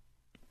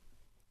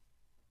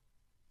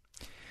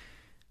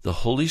 The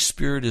Holy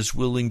Spirit is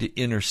willing to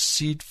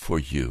intercede for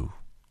you,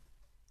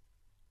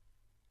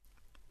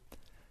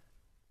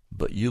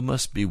 but you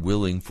must be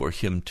willing for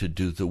him to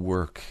do the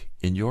work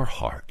in your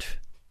heart,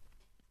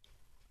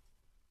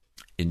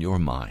 in your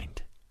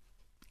mind,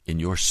 in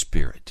your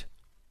spirit.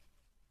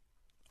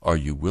 Are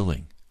you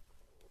willing?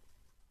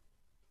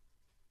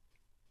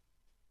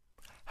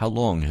 How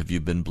long have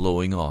you been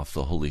blowing off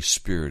the Holy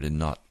Spirit and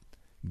not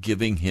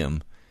giving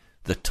him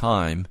the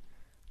time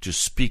to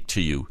speak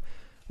to you?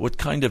 What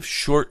kind of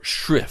short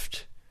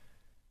shrift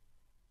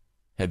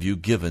have you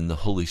given the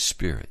Holy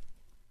Spirit?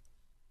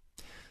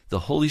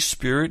 The Holy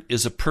Spirit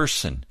is a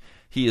person.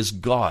 He is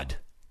God.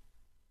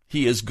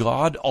 He is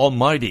God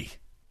Almighty.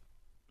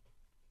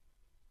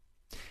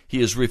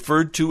 He is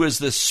referred to as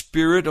the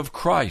Spirit of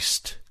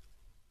Christ.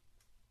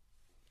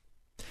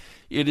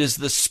 It is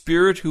the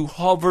Spirit who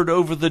hovered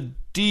over the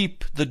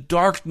deep, the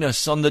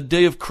darkness on the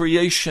day of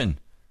creation.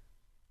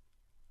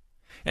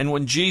 And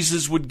when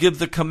Jesus would give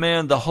the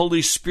command, the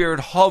Holy Spirit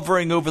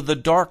hovering over the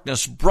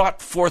darkness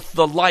brought forth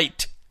the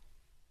light.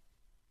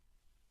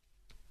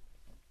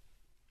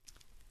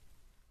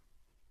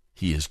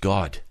 He is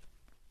God.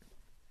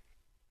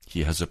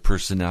 He has a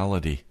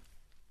personality.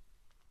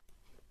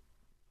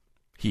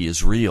 He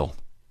is real.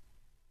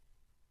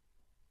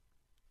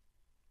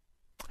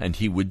 And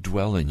he would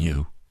dwell in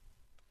you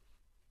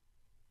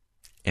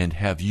and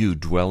have you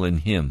dwell in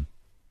him.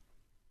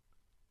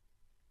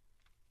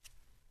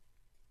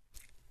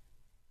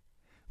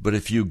 But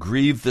if you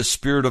grieve the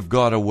Spirit of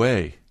God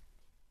away,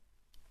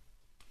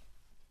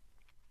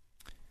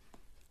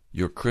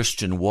 your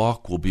Christian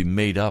walk will be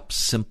made up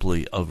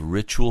simply of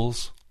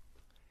rituals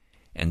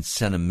and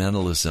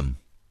sentimentalism.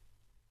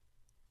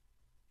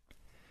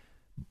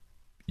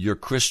 Your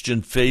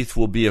Christian faith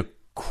will be a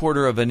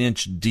quarter of an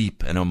inch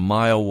deep and a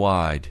mile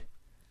wide,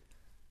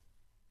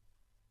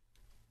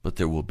 but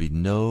there will be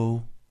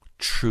no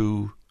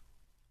true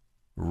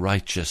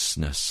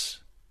righteousness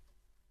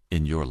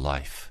in your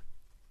life.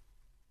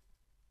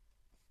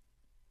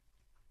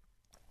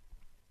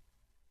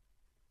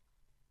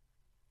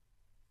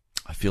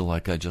 I feel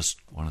like I just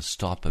want to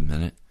stop a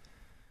minute.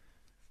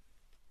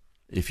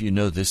 If you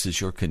know this is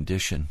your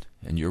condition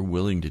and you're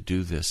willing to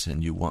do this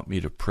and you want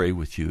me to pray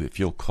with you, if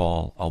you'll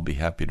call, I'll be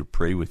happy to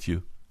pray with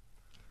you.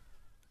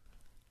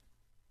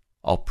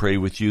 I'll pray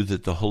with you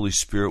that the Holy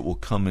Spirit will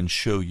come and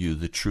show you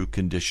the true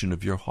condition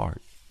of your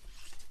heart.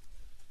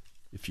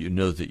 If you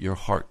know that your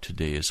heart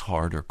today is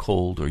hard or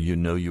cold, or you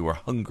know you are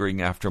hungering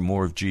after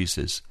more of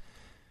Jesus,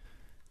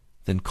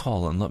 then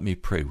call and let me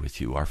pray with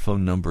you. Our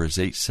phone number is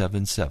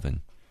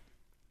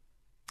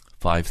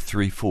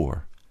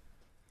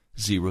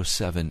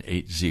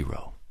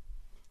 877-534-0780.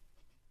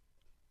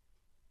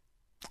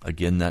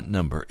 Again, that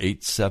number,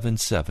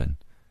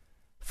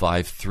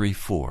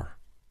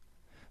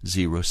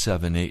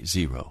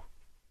 877-534-0780.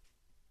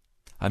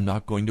 I'm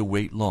not going to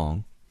wait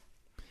long,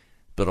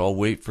 but I'll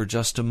wait for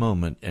just a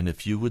moment, and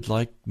if you would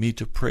like me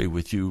to pray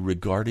with you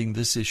regarding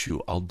this issue,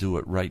 I'll do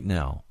it right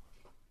now.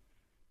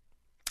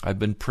 I've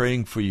been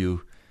praying for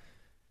you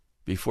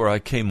before I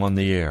came on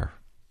the air,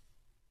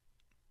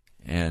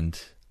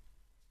 and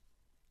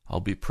I'll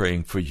be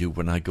praying for you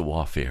when I go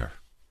off air.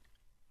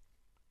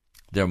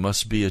 There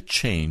must be a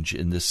change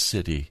in this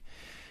city,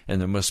 and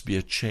there must be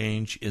a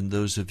change in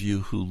those of you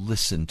who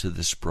listen to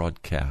this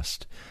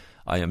broadcast.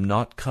 I am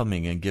not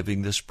coming and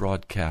giving this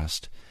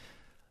broadcast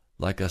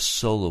like a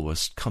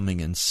soloist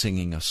coming and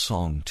singing a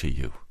song to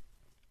you.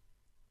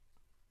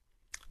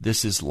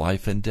 This is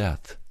life and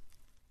death.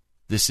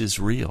 This is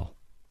real.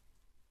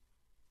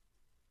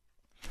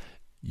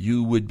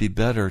 You would be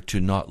better to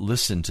not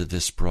listen to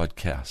this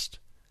broadcast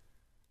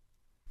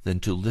than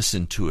to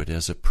listen to it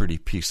as a pretty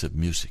piece of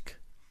music.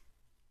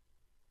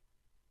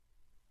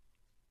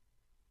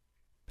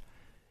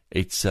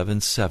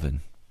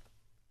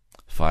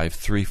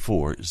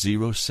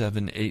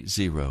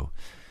 877-534-0780.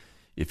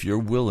 If you're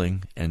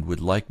willing and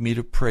would like me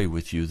to pray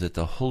with you that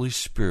the Holy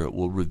Spirit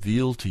will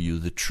reveal to you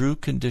the true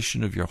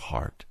condition of your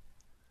heart,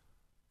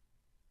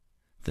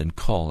 then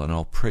call and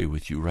I'll pray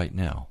with you right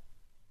now.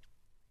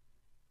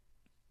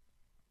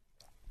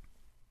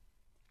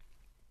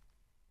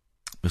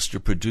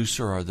 Mr.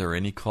 Producer, are there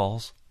any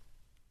calls?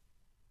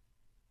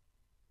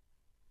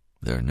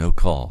 There are no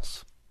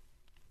calls.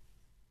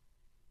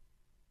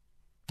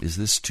 Is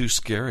this too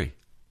scary?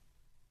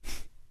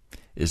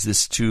 Is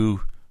this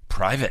too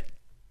private?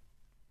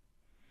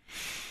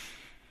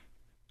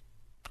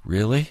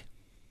 Really?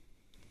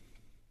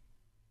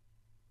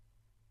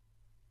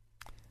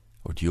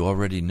 Or do you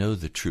already know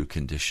the true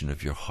condition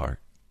of your heart?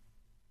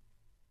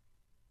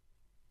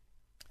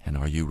 And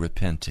are you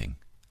repenting?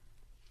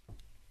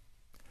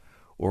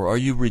 Or are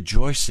you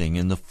rejoicing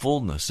in the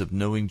fullness of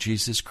knowing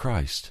Jesus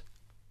Christ,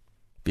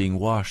 being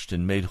washed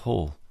and made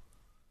whole?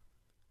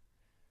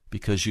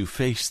 Because you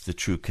face the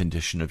true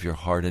condition of your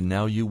heart, and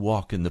now you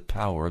walk in the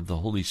power of the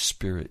Holy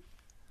Spirit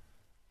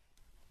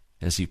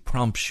as He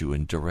prompts you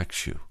and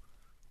directs you.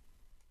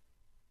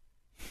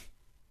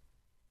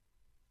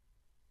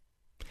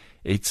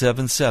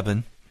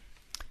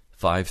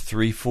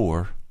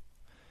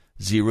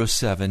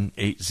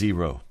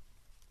 877-534-0780.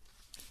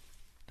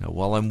 Now,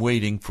 while I'm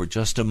waiting for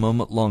just a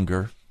moment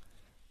longer,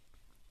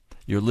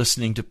 you're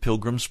listening to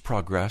Pilgrim's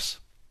Progress.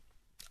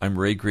 I'm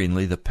Ray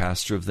Greenlee, the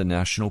pastor of the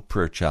National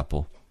Prayer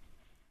Chapel.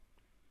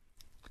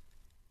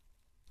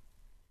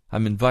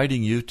 I'm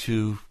inviting you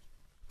to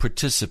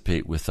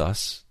participate with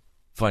us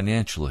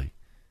financially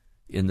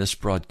in this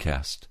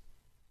broadcast.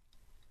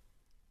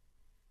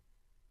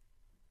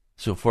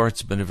 So far,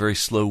 it's been a very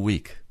slow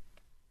week.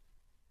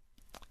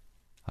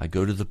 I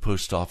go to the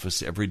post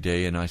office every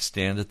day and I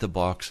stand at the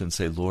box and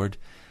say, Lord,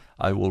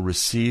 I will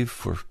receive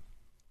for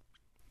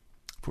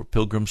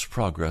Pilgrim's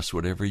Progress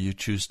whatever you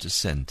choose to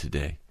send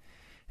today.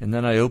 And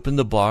then I open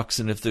the box,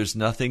 and if there's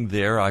nothing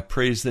there, I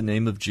praise the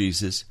name of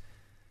Jesus.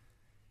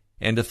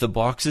 And if the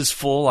box is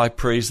full, I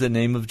praise the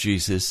name of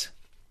Jesus.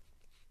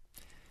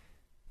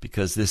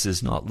 Because this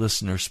is not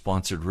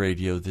listener-sponsored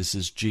radio, this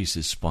is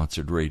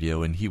Jesus-sponsored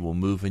radio, and He will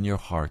move in your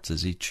hearts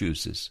as He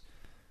chooses.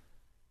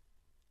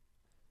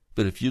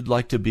 But if you'd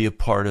like to be a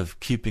part of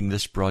keeping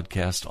this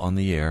broadcast on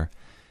the air,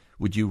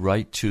 would you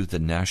write to the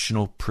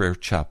National Prayer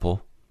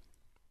Chapel,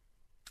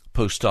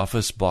 Post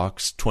Office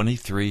Box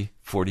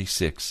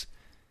 2346,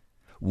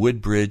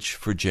 Woodbridge,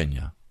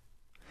 Virginia,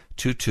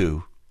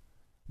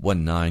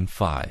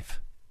 22195.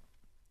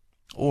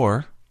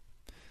 Or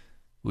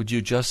would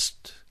you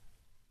just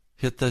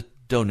hit the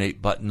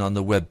donate button on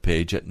the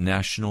webpage at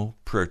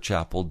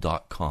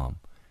nationalprayerchapel.com.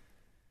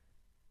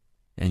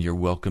 And you're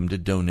welcome to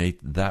donate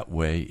that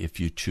way if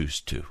you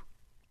choose to.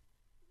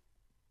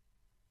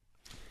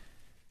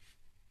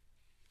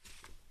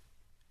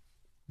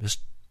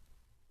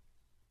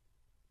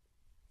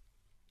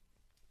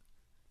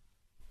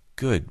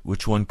 Good.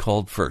 Which one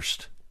called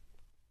first?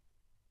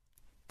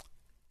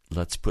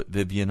 Let's put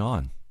Vivian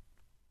on.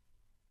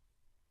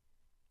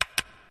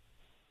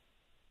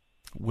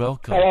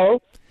 Welcome.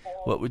 Hello?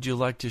 What would you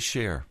like to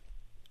share?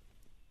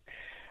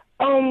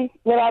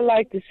 What I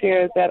like to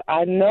share is that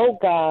I know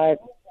God,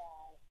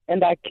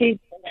 and I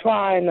keep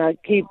trying.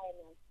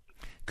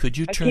 Could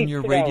you turn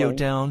your radio failing.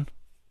 down?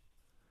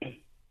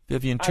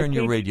 Vivian, turn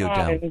your radio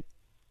down.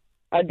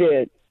 I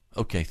did.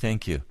 Okay,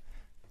 thank you.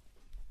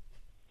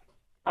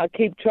 I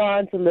keep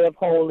trying to live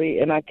holy,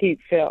 and I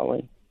keep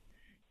failing.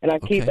 And I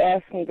keep Okay.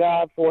 asking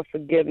God for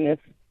forgiveness.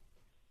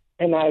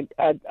 And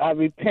I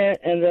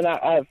repent, and then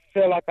I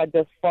feel like I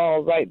just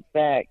fall right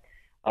back.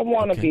 I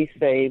want to Okay. be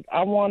saved.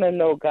 I want to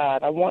know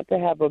God. I want to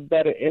have a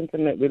better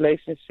intimate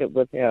relationship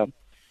with Him.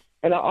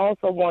 And I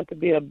also want to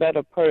be a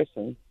better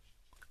person.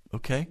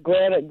 Okay.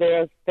 Granted,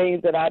 there's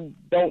things that I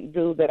don't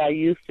do that I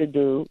used to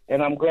do,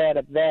 and I'm glad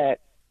of that.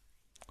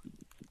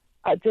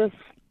 I just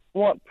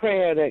want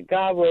prayer that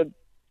God would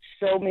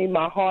show me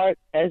my heart,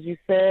 as you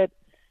said,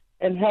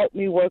 and help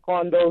me work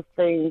on those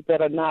things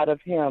that are not of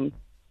Him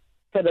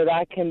so that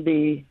I can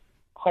be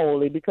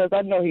holy, because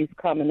I know He's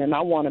coming and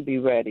I want to be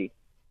ready.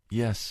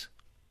 Yes.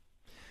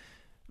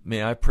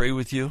 May I pray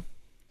with you?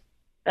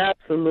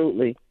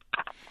 Absolutely.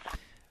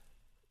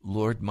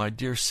 Lord, my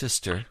dear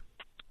sister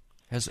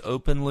has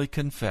openly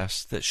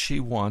confessed that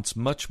she wants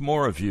much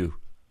more of you.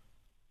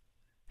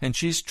 And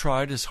she's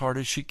tried as hard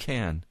as she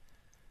can.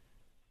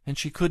 And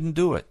she couldn't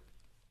do it.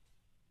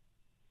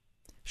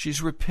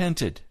 She's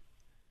repented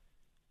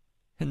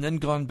and then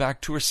gone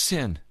back to her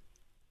sin.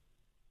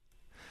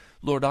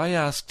 Lord, I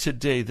ask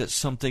today that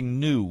something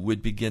new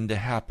would begin to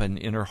happen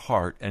in her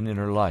heart and in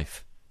her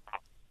life.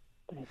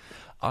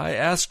 I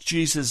ask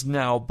Jesus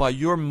now, by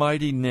your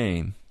mighty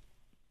name,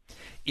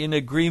 in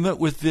agreement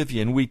with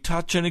Vivian, we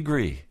touch and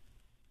agree.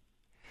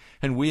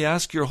 And we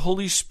ask your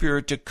Holy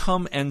Spirit to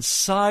come and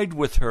side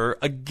with her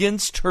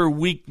against her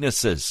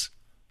weaknesses.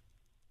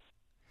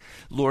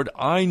 Lord,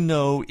 I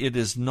know it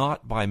is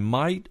not by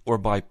might or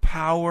by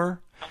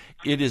power.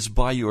 It is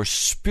by your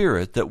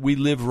Spirit that we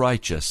live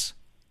righteous.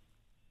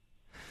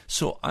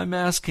 So I'm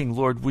asking,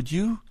 Lord, would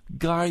you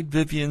guide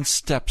Vivian's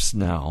steps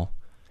now,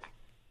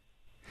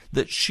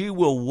 that she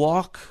will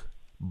walk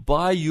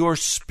by your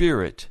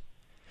Spirit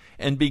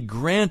and be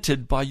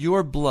granted by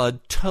your blood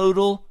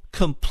total,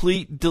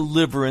 complete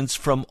deliverance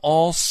from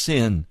all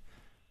sin,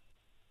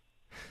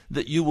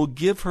 that you will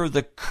give her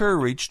the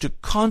courage to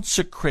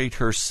consecrate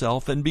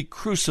herself and be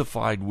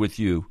crucified with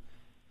you,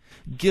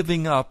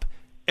 giving up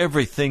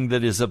everything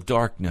that is of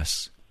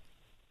darkness.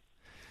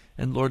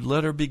 And Lord,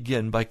 let her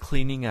begin by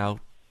cleaning out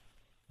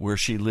where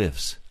she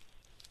lives,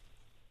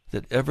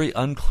 that every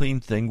unclean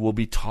thing will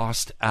be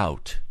tossed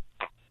out.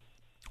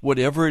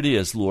 Whatever it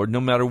is, Lord,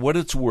 no matter what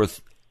it's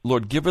worth,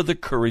 Lord, give her the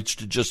courage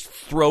to just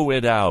throw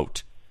it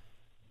out.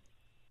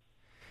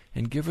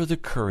 And give her the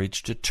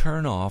courage to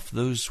turn off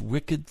those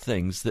wicked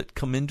things that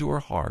come into her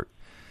heart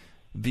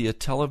via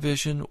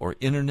television or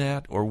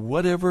internet or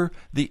whatever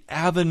the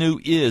avenue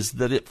is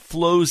that it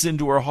flows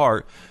into her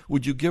heart.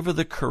 Would you give her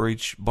the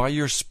courage by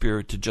your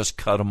Spirit to just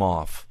cut them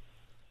off?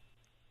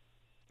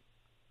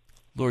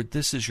 Lord,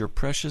 this is your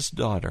precious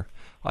daughter.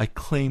 I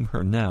claim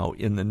her now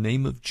in the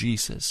name of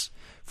Jesus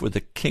for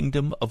the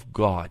kingdom of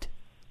God.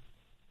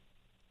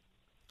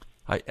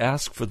 I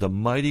ask for the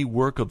mighty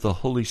work of the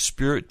Holy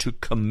Spirit to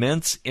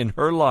commence in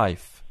her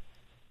life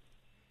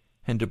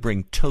and to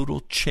bring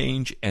total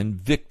change and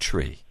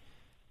victory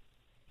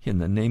in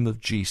the name of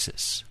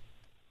Jesus.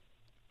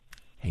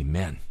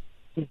 Amen.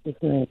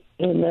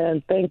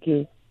 Amen. Thank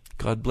you.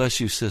 God bless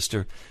you,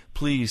 sister.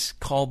 Please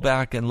call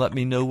back and let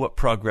me know what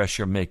progress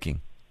you're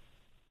making.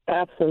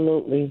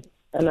 Absolutely.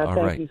 And I All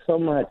thank right. you so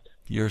much.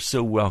 You're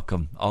so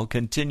welcome. I'll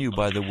continue,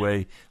 by the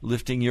way,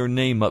 lifting your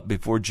name up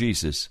before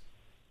Jesus.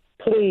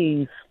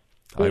 Please.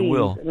 I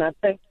will. And I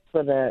thank you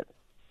for that.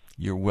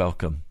 You're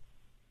welcome.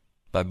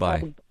 Bye-bye.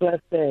 Have a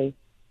blessed day.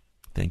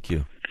 Thank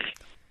you.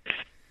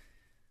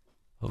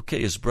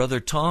 Okay, is Brother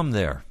Tom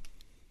there?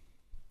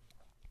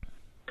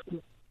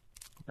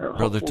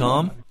 Brother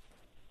Tom?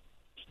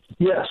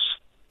 Yes.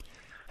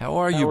 How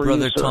are you, How are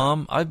Brother you, sir?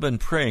 Tom? I've been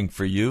praying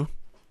for you.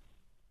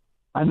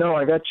 I know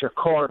I got your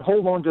card.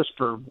 Hold on just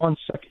for 1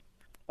 second.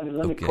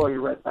 Let me Okay. call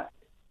you right back.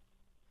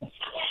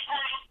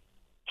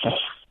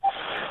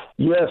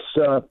 Yes,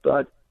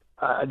 but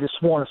I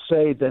just want to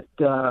say that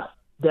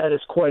that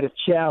is quite a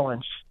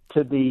challenge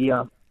to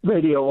the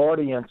radio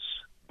audience,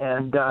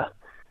 and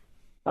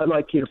I'd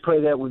like you to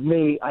pray that with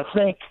me. I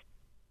think,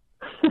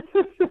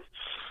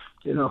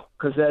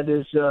 because that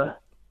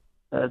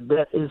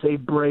is a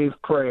brave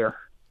prayer.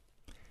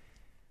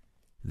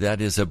 That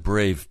is a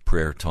brave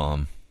prayer,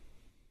 Tom.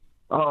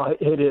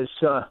 It is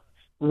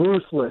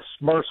ruthless,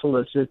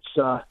 merciless. It's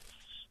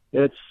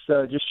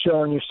just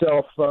showing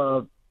yourself,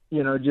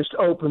 just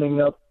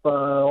opening up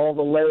all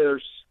the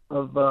layers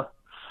of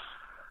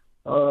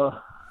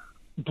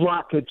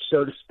blockage,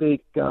 so to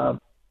speak.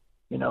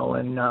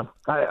 And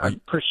I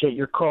appreciate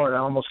your card. I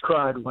almost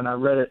cried when I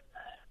read it,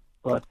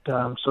 but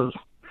so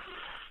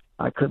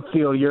I could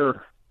feel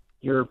your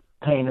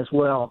pain as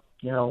well.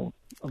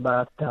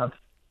 About the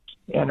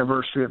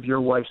anniversary of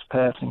your wife's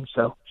passing.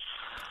 So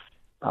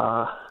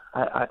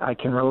I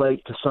can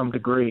relate to some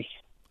degree.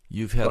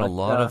 You've had a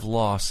lot of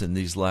loss in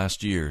these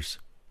last years.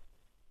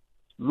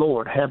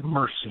 Lord, have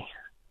mercy,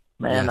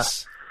 man.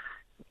 Yes.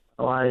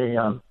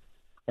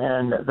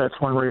 And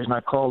that's one reason I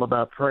called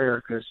about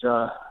prayer, because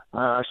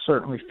I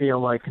certainly feel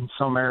like in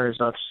some areas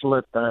I've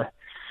slipped. I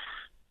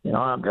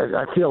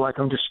feel like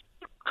I'm just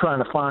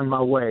trying to find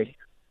my way.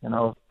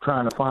 I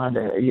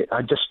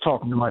just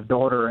talking to my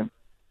daughter, and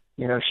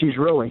she's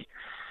really,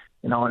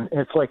 and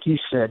it's like you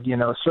said,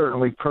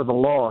 certainly for the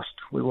lost,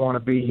 we want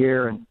to be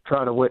here and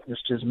try to witness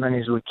to as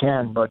many as we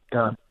can. But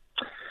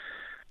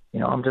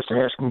I'm just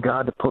asking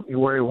God to put me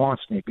where He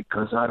wants me,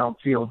 because I don't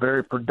feel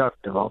very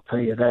productive. I'll tell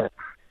you that.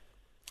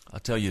 I'll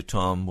tell you,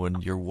 Tom,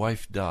 when your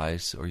wife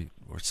dies or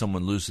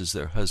someone loses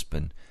their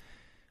husband,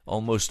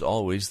 almost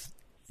always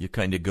you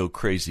kind of go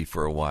crazy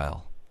for a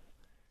while.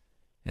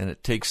 And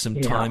it takes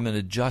some time and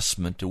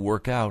adjustment to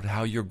work out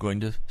how you're going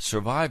to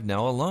survive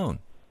now alone.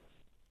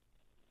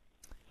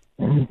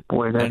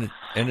 Boy, and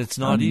it's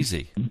not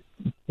easy.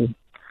 It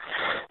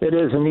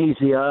isn't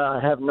easy. I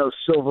have no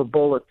silver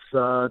bullets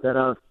that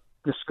I've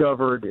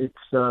discovered.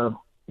 It's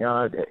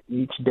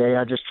each day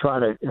I just try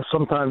to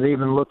sometimes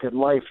even look at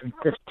life in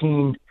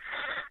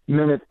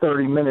 15-minute,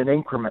 30-minute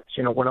increments.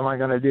 What am I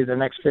going to do the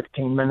next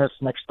 15 minutes,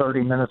 next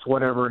 30 minutes,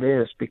 whatever it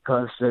is,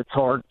 because it's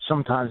hard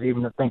sometimes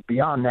even to think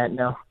beyond that.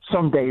 Now,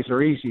 some days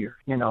are easier.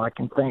 I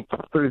can think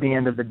through the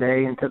end of the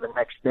day into the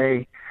next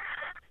day.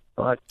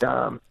 But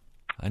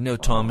I know,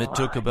 Tom, it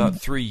took about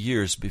 3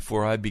 years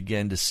before I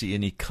began to see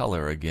any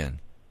color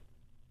again.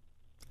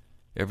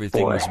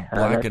 Everything was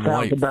black and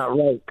white. That sounds about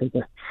right. 'Cause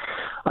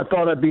I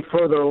thought I'd be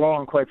further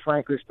along. Quite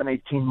frankly, it's been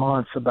 18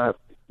 months,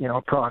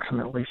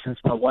 approximately, since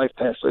my wife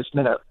passed. It's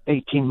been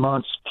 18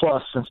 months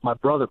plus since my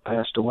brother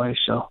passed away.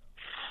 So,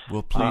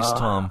 well, please,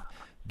 Tom,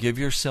 give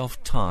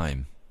yourself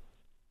time.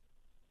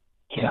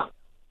 Yeah.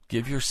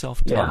 Give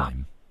yourself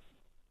time.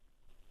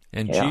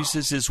 And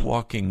Jesus is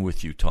walking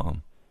with you,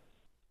 Tom.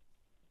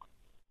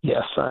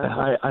 Yes,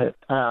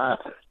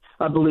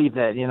 I believe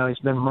that. He's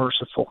been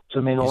merciful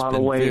to me in a lot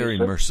of ways. He's been very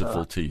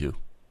merciful to you.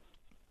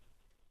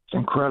 It's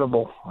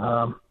incredible,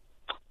 I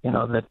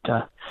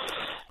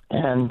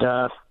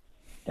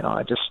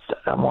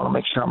want to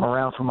make sure I'm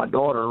around for my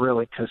daughter,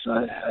 really, because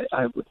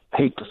I would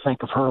hate to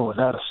think of her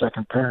without a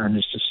second parent.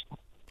 It's just,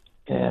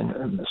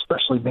 and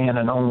especially being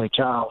an only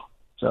child.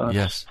 So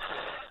yes,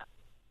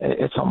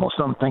 it's almost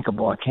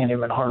unthinkable. I can't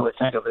even hardly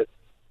think of it.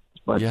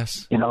 But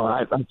yes,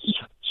 I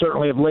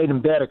certainly have laid in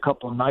bed a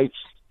couple of nights.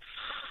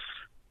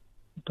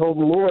 Told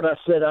the Lord, I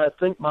said, I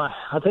think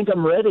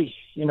I'm ready,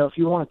 if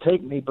you want to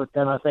take me. But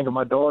then I think of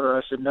my daughter.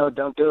 I said, no,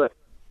 don't do it.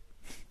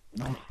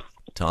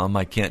 Tom,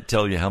 I can't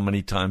tell you how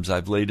many times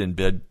I've laid in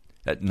bed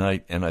at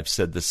night and I've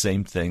said the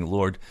same thing.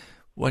 Lord,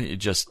 why don't you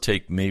just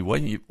take me? Why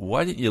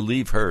didn't you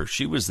leave her?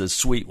 She was the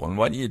sweet one.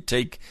 Why don't you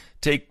take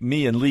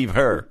me and leave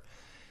her?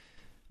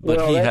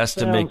 But He has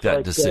to make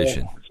that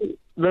decision.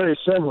 Very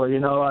similar,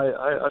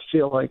 I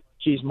feel like,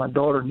 geez, my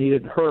daughter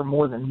needed her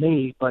more than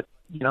me, but,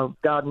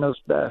 God knows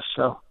best,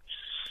 so.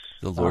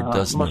 The Lord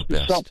does know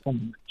best.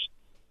 Something,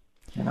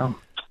 Well,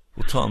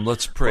 Tom,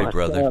 let's pray,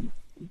 brother.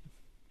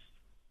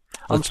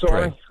 I'm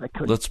sorry.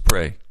 Let's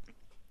pray.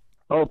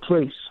 Oh,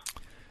 please.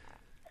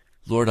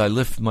 Lord, I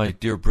lift my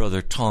dear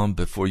brother Tom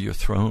before your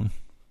throne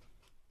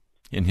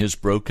in his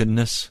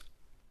brokenness.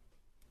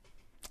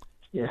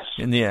 Yes.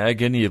 In the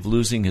agony of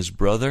losing his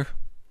brother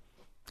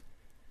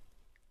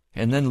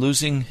and then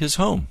losing his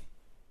home,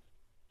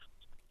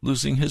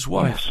 losing his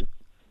wife. Yes.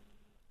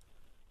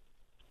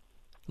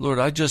 Lord,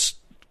 I just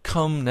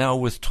come now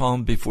with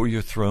Tom before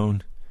your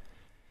throne,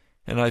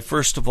 and I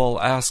first of all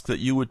ask that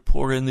you would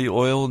pour in the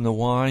oil and the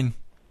wine,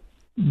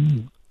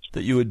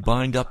 that you would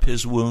bind up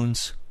his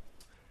wounds,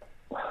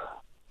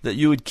 that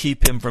you would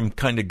keep him from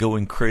kind of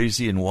going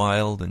crazy and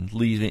wild and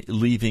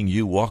leaving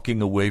you,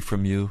 walking away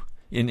from you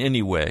in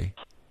any way.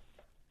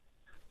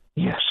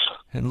 Yes.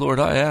 And Lord,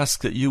 I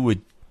ask that you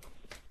would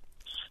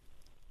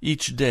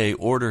each day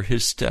order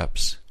his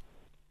steps.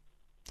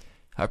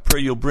 I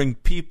pray you'll bring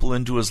people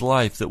into his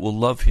life that will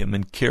love him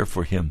and care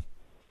for him,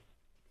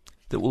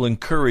 that will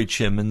encourage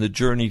him in the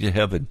journey to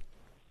heaven.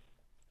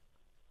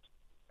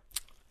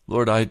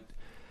 Lord, I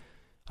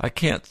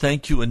can't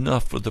thank you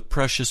enough for the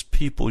precious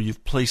people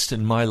you've placed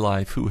in my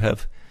life who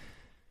have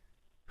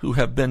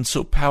been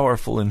so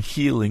powerful in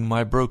healing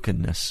my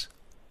brokenness.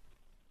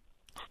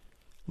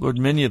 Lord,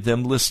 many of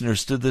them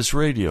listeners to this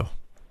radio.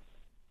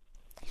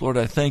 Lord,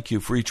 I thank you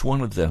for each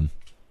one of them,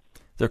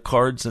 their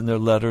cards and their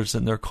letters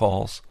and their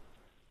calls.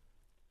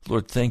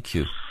 Lord, thank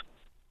you.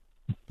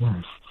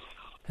 And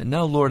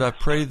now, Lord, I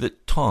pray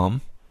that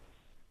Tom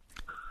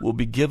will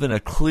be given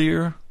a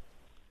clear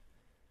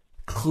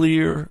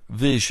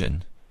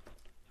vision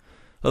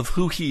of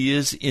who he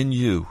is in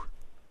you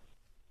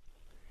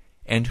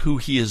and who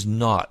he is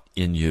not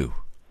in you.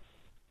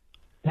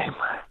 Amen.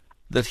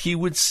 That he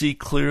would see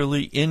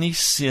clearly any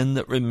sin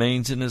that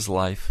remains in his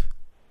life.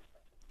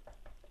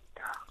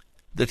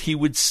 That he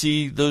would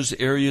see those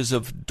areas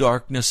of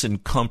darkness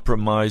and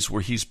compromise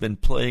where he's been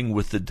playing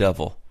with the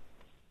devil.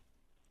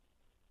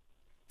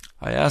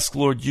 I ask,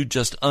 Lord, you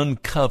just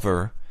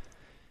uncover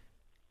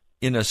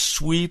in a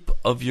sweep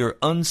of your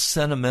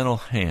unsentimental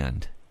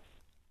hand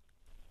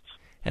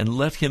and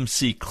let him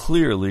see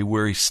clearly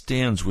where he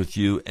stands with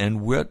you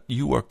and what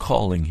you are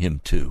calling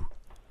him to.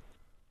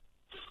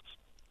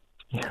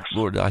 Yes.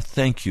 Lord, I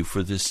thank you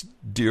for this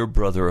dear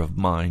brother of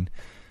mine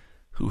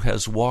who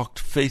has walked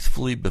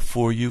faithfully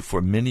before you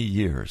for many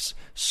years,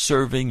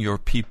 serving your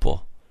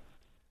people.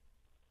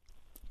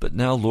 But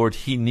now, Lord,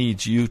 he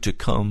needs you to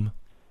come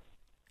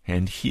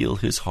and heal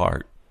his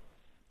heart.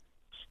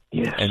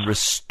 Yes. And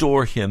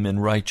restore him in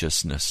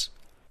righteousness.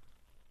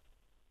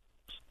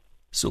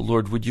 So,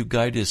 Lord, would you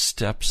guide his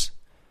steps?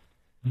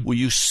 Will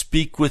you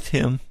speak with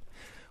him?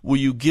 Will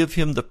you give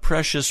him the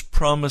precious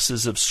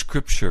promises of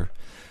Scripture?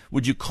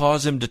 Would you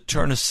cause him to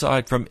turn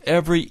aside from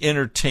every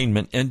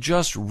entertainment and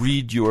just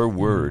read your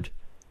word?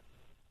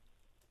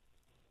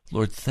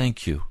 Lord,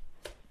 thank you.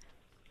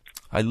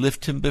 I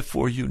lift him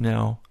before you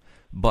now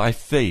by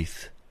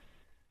faith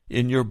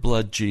in your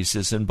blood,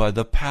 Jesus, and by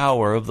the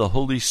power of the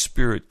Holy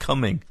Spirit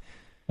coming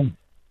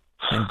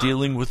and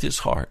dealing with his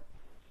heart.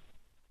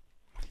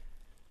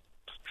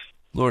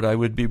 Lord, I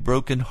would be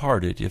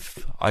brokenhearted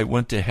if I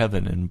went to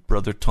heaven and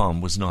Brother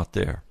Tom was not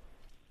there.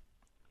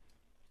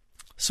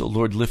 So,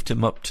 Lord, lift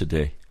him up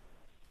today.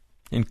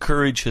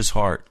 Encourage his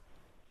heart.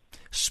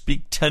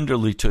 Speak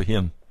tenderly to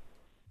him.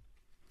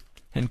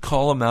 And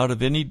call him out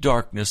of any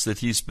darkness that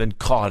he's been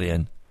caught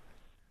in.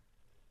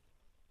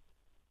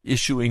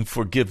 Issuing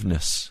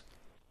forgiveness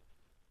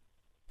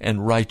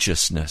and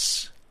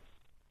righteousness.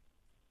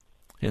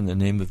 In the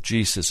name of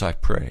Jesus, I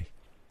pray.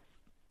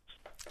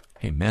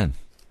 Amen.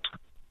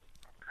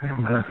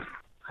 Amen.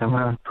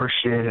 Amen.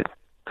 Appreciate it,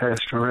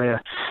 Pastor Ray. I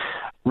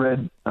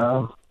read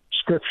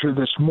Scripture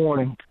this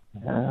morning.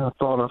 I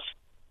thought of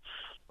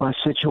my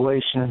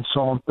situation in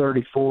Psalm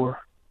 34. It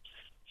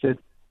said,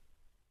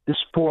 this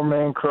poor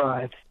man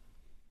cried,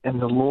 and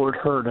the Lord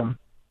heard him.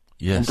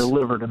 Yes. And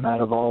delivered him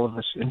out of all of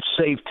his, and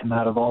saved him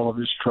out of all of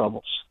his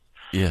troubles.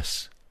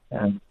 Yes.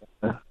 And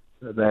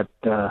that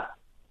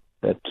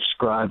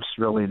describes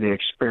really the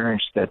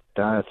experience that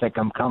I think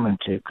I'm coming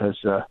to, because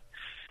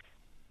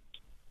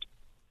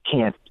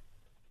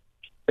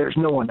there's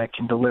no one that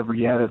can deliver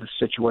you out of a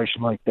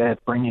situation like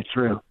that, bring you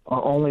through.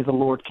 Only the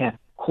Lord can.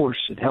 Of course,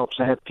 it helps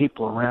to have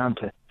people around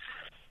to.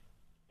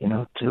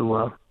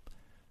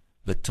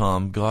 But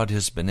Tom, God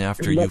has been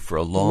after you for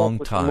a long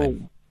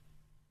time.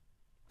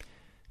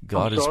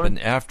 God has been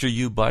after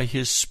you by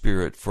His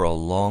Spirit for a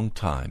long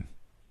time.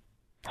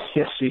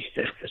 Yes, He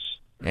is.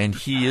 And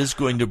He is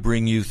going to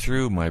bring you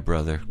through, my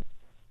brother.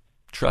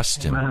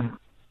 Trust Him. Amen.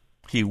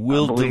 He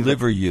will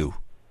deliver you.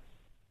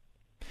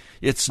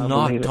 It's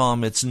not,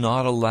 Tom, it's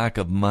not a lack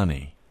of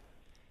money.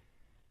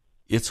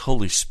 It's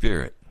Holy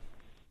Spirit.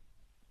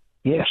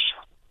 Yes.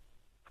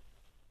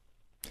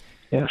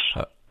 Yes.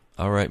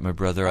 All right, my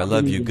brother. I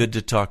love you. Good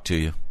to talk to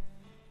you.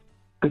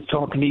 Good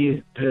talking to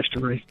you, Pastor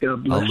Ray.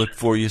 God bless. I'll look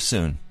for you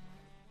soon.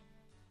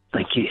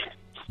 Thank you.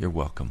 You're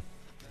welcome.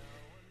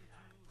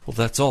 Well,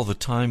 that's all the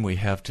time we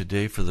have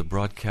today for the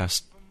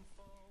broadcast.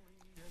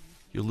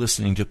 You're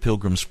listening to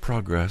Pilgrim's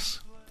Progress.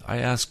 I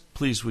ask,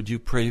 please, would you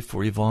pray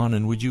for Yvonne,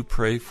 and would you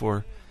pray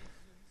for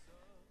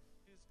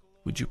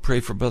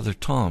Brother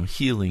Tom,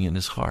 healing in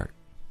his heart?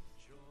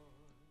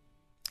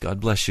 God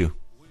bless you.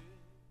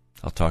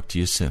 I'll talk to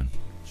you soon.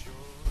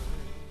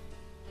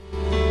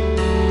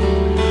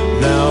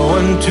 Now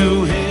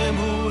unto Him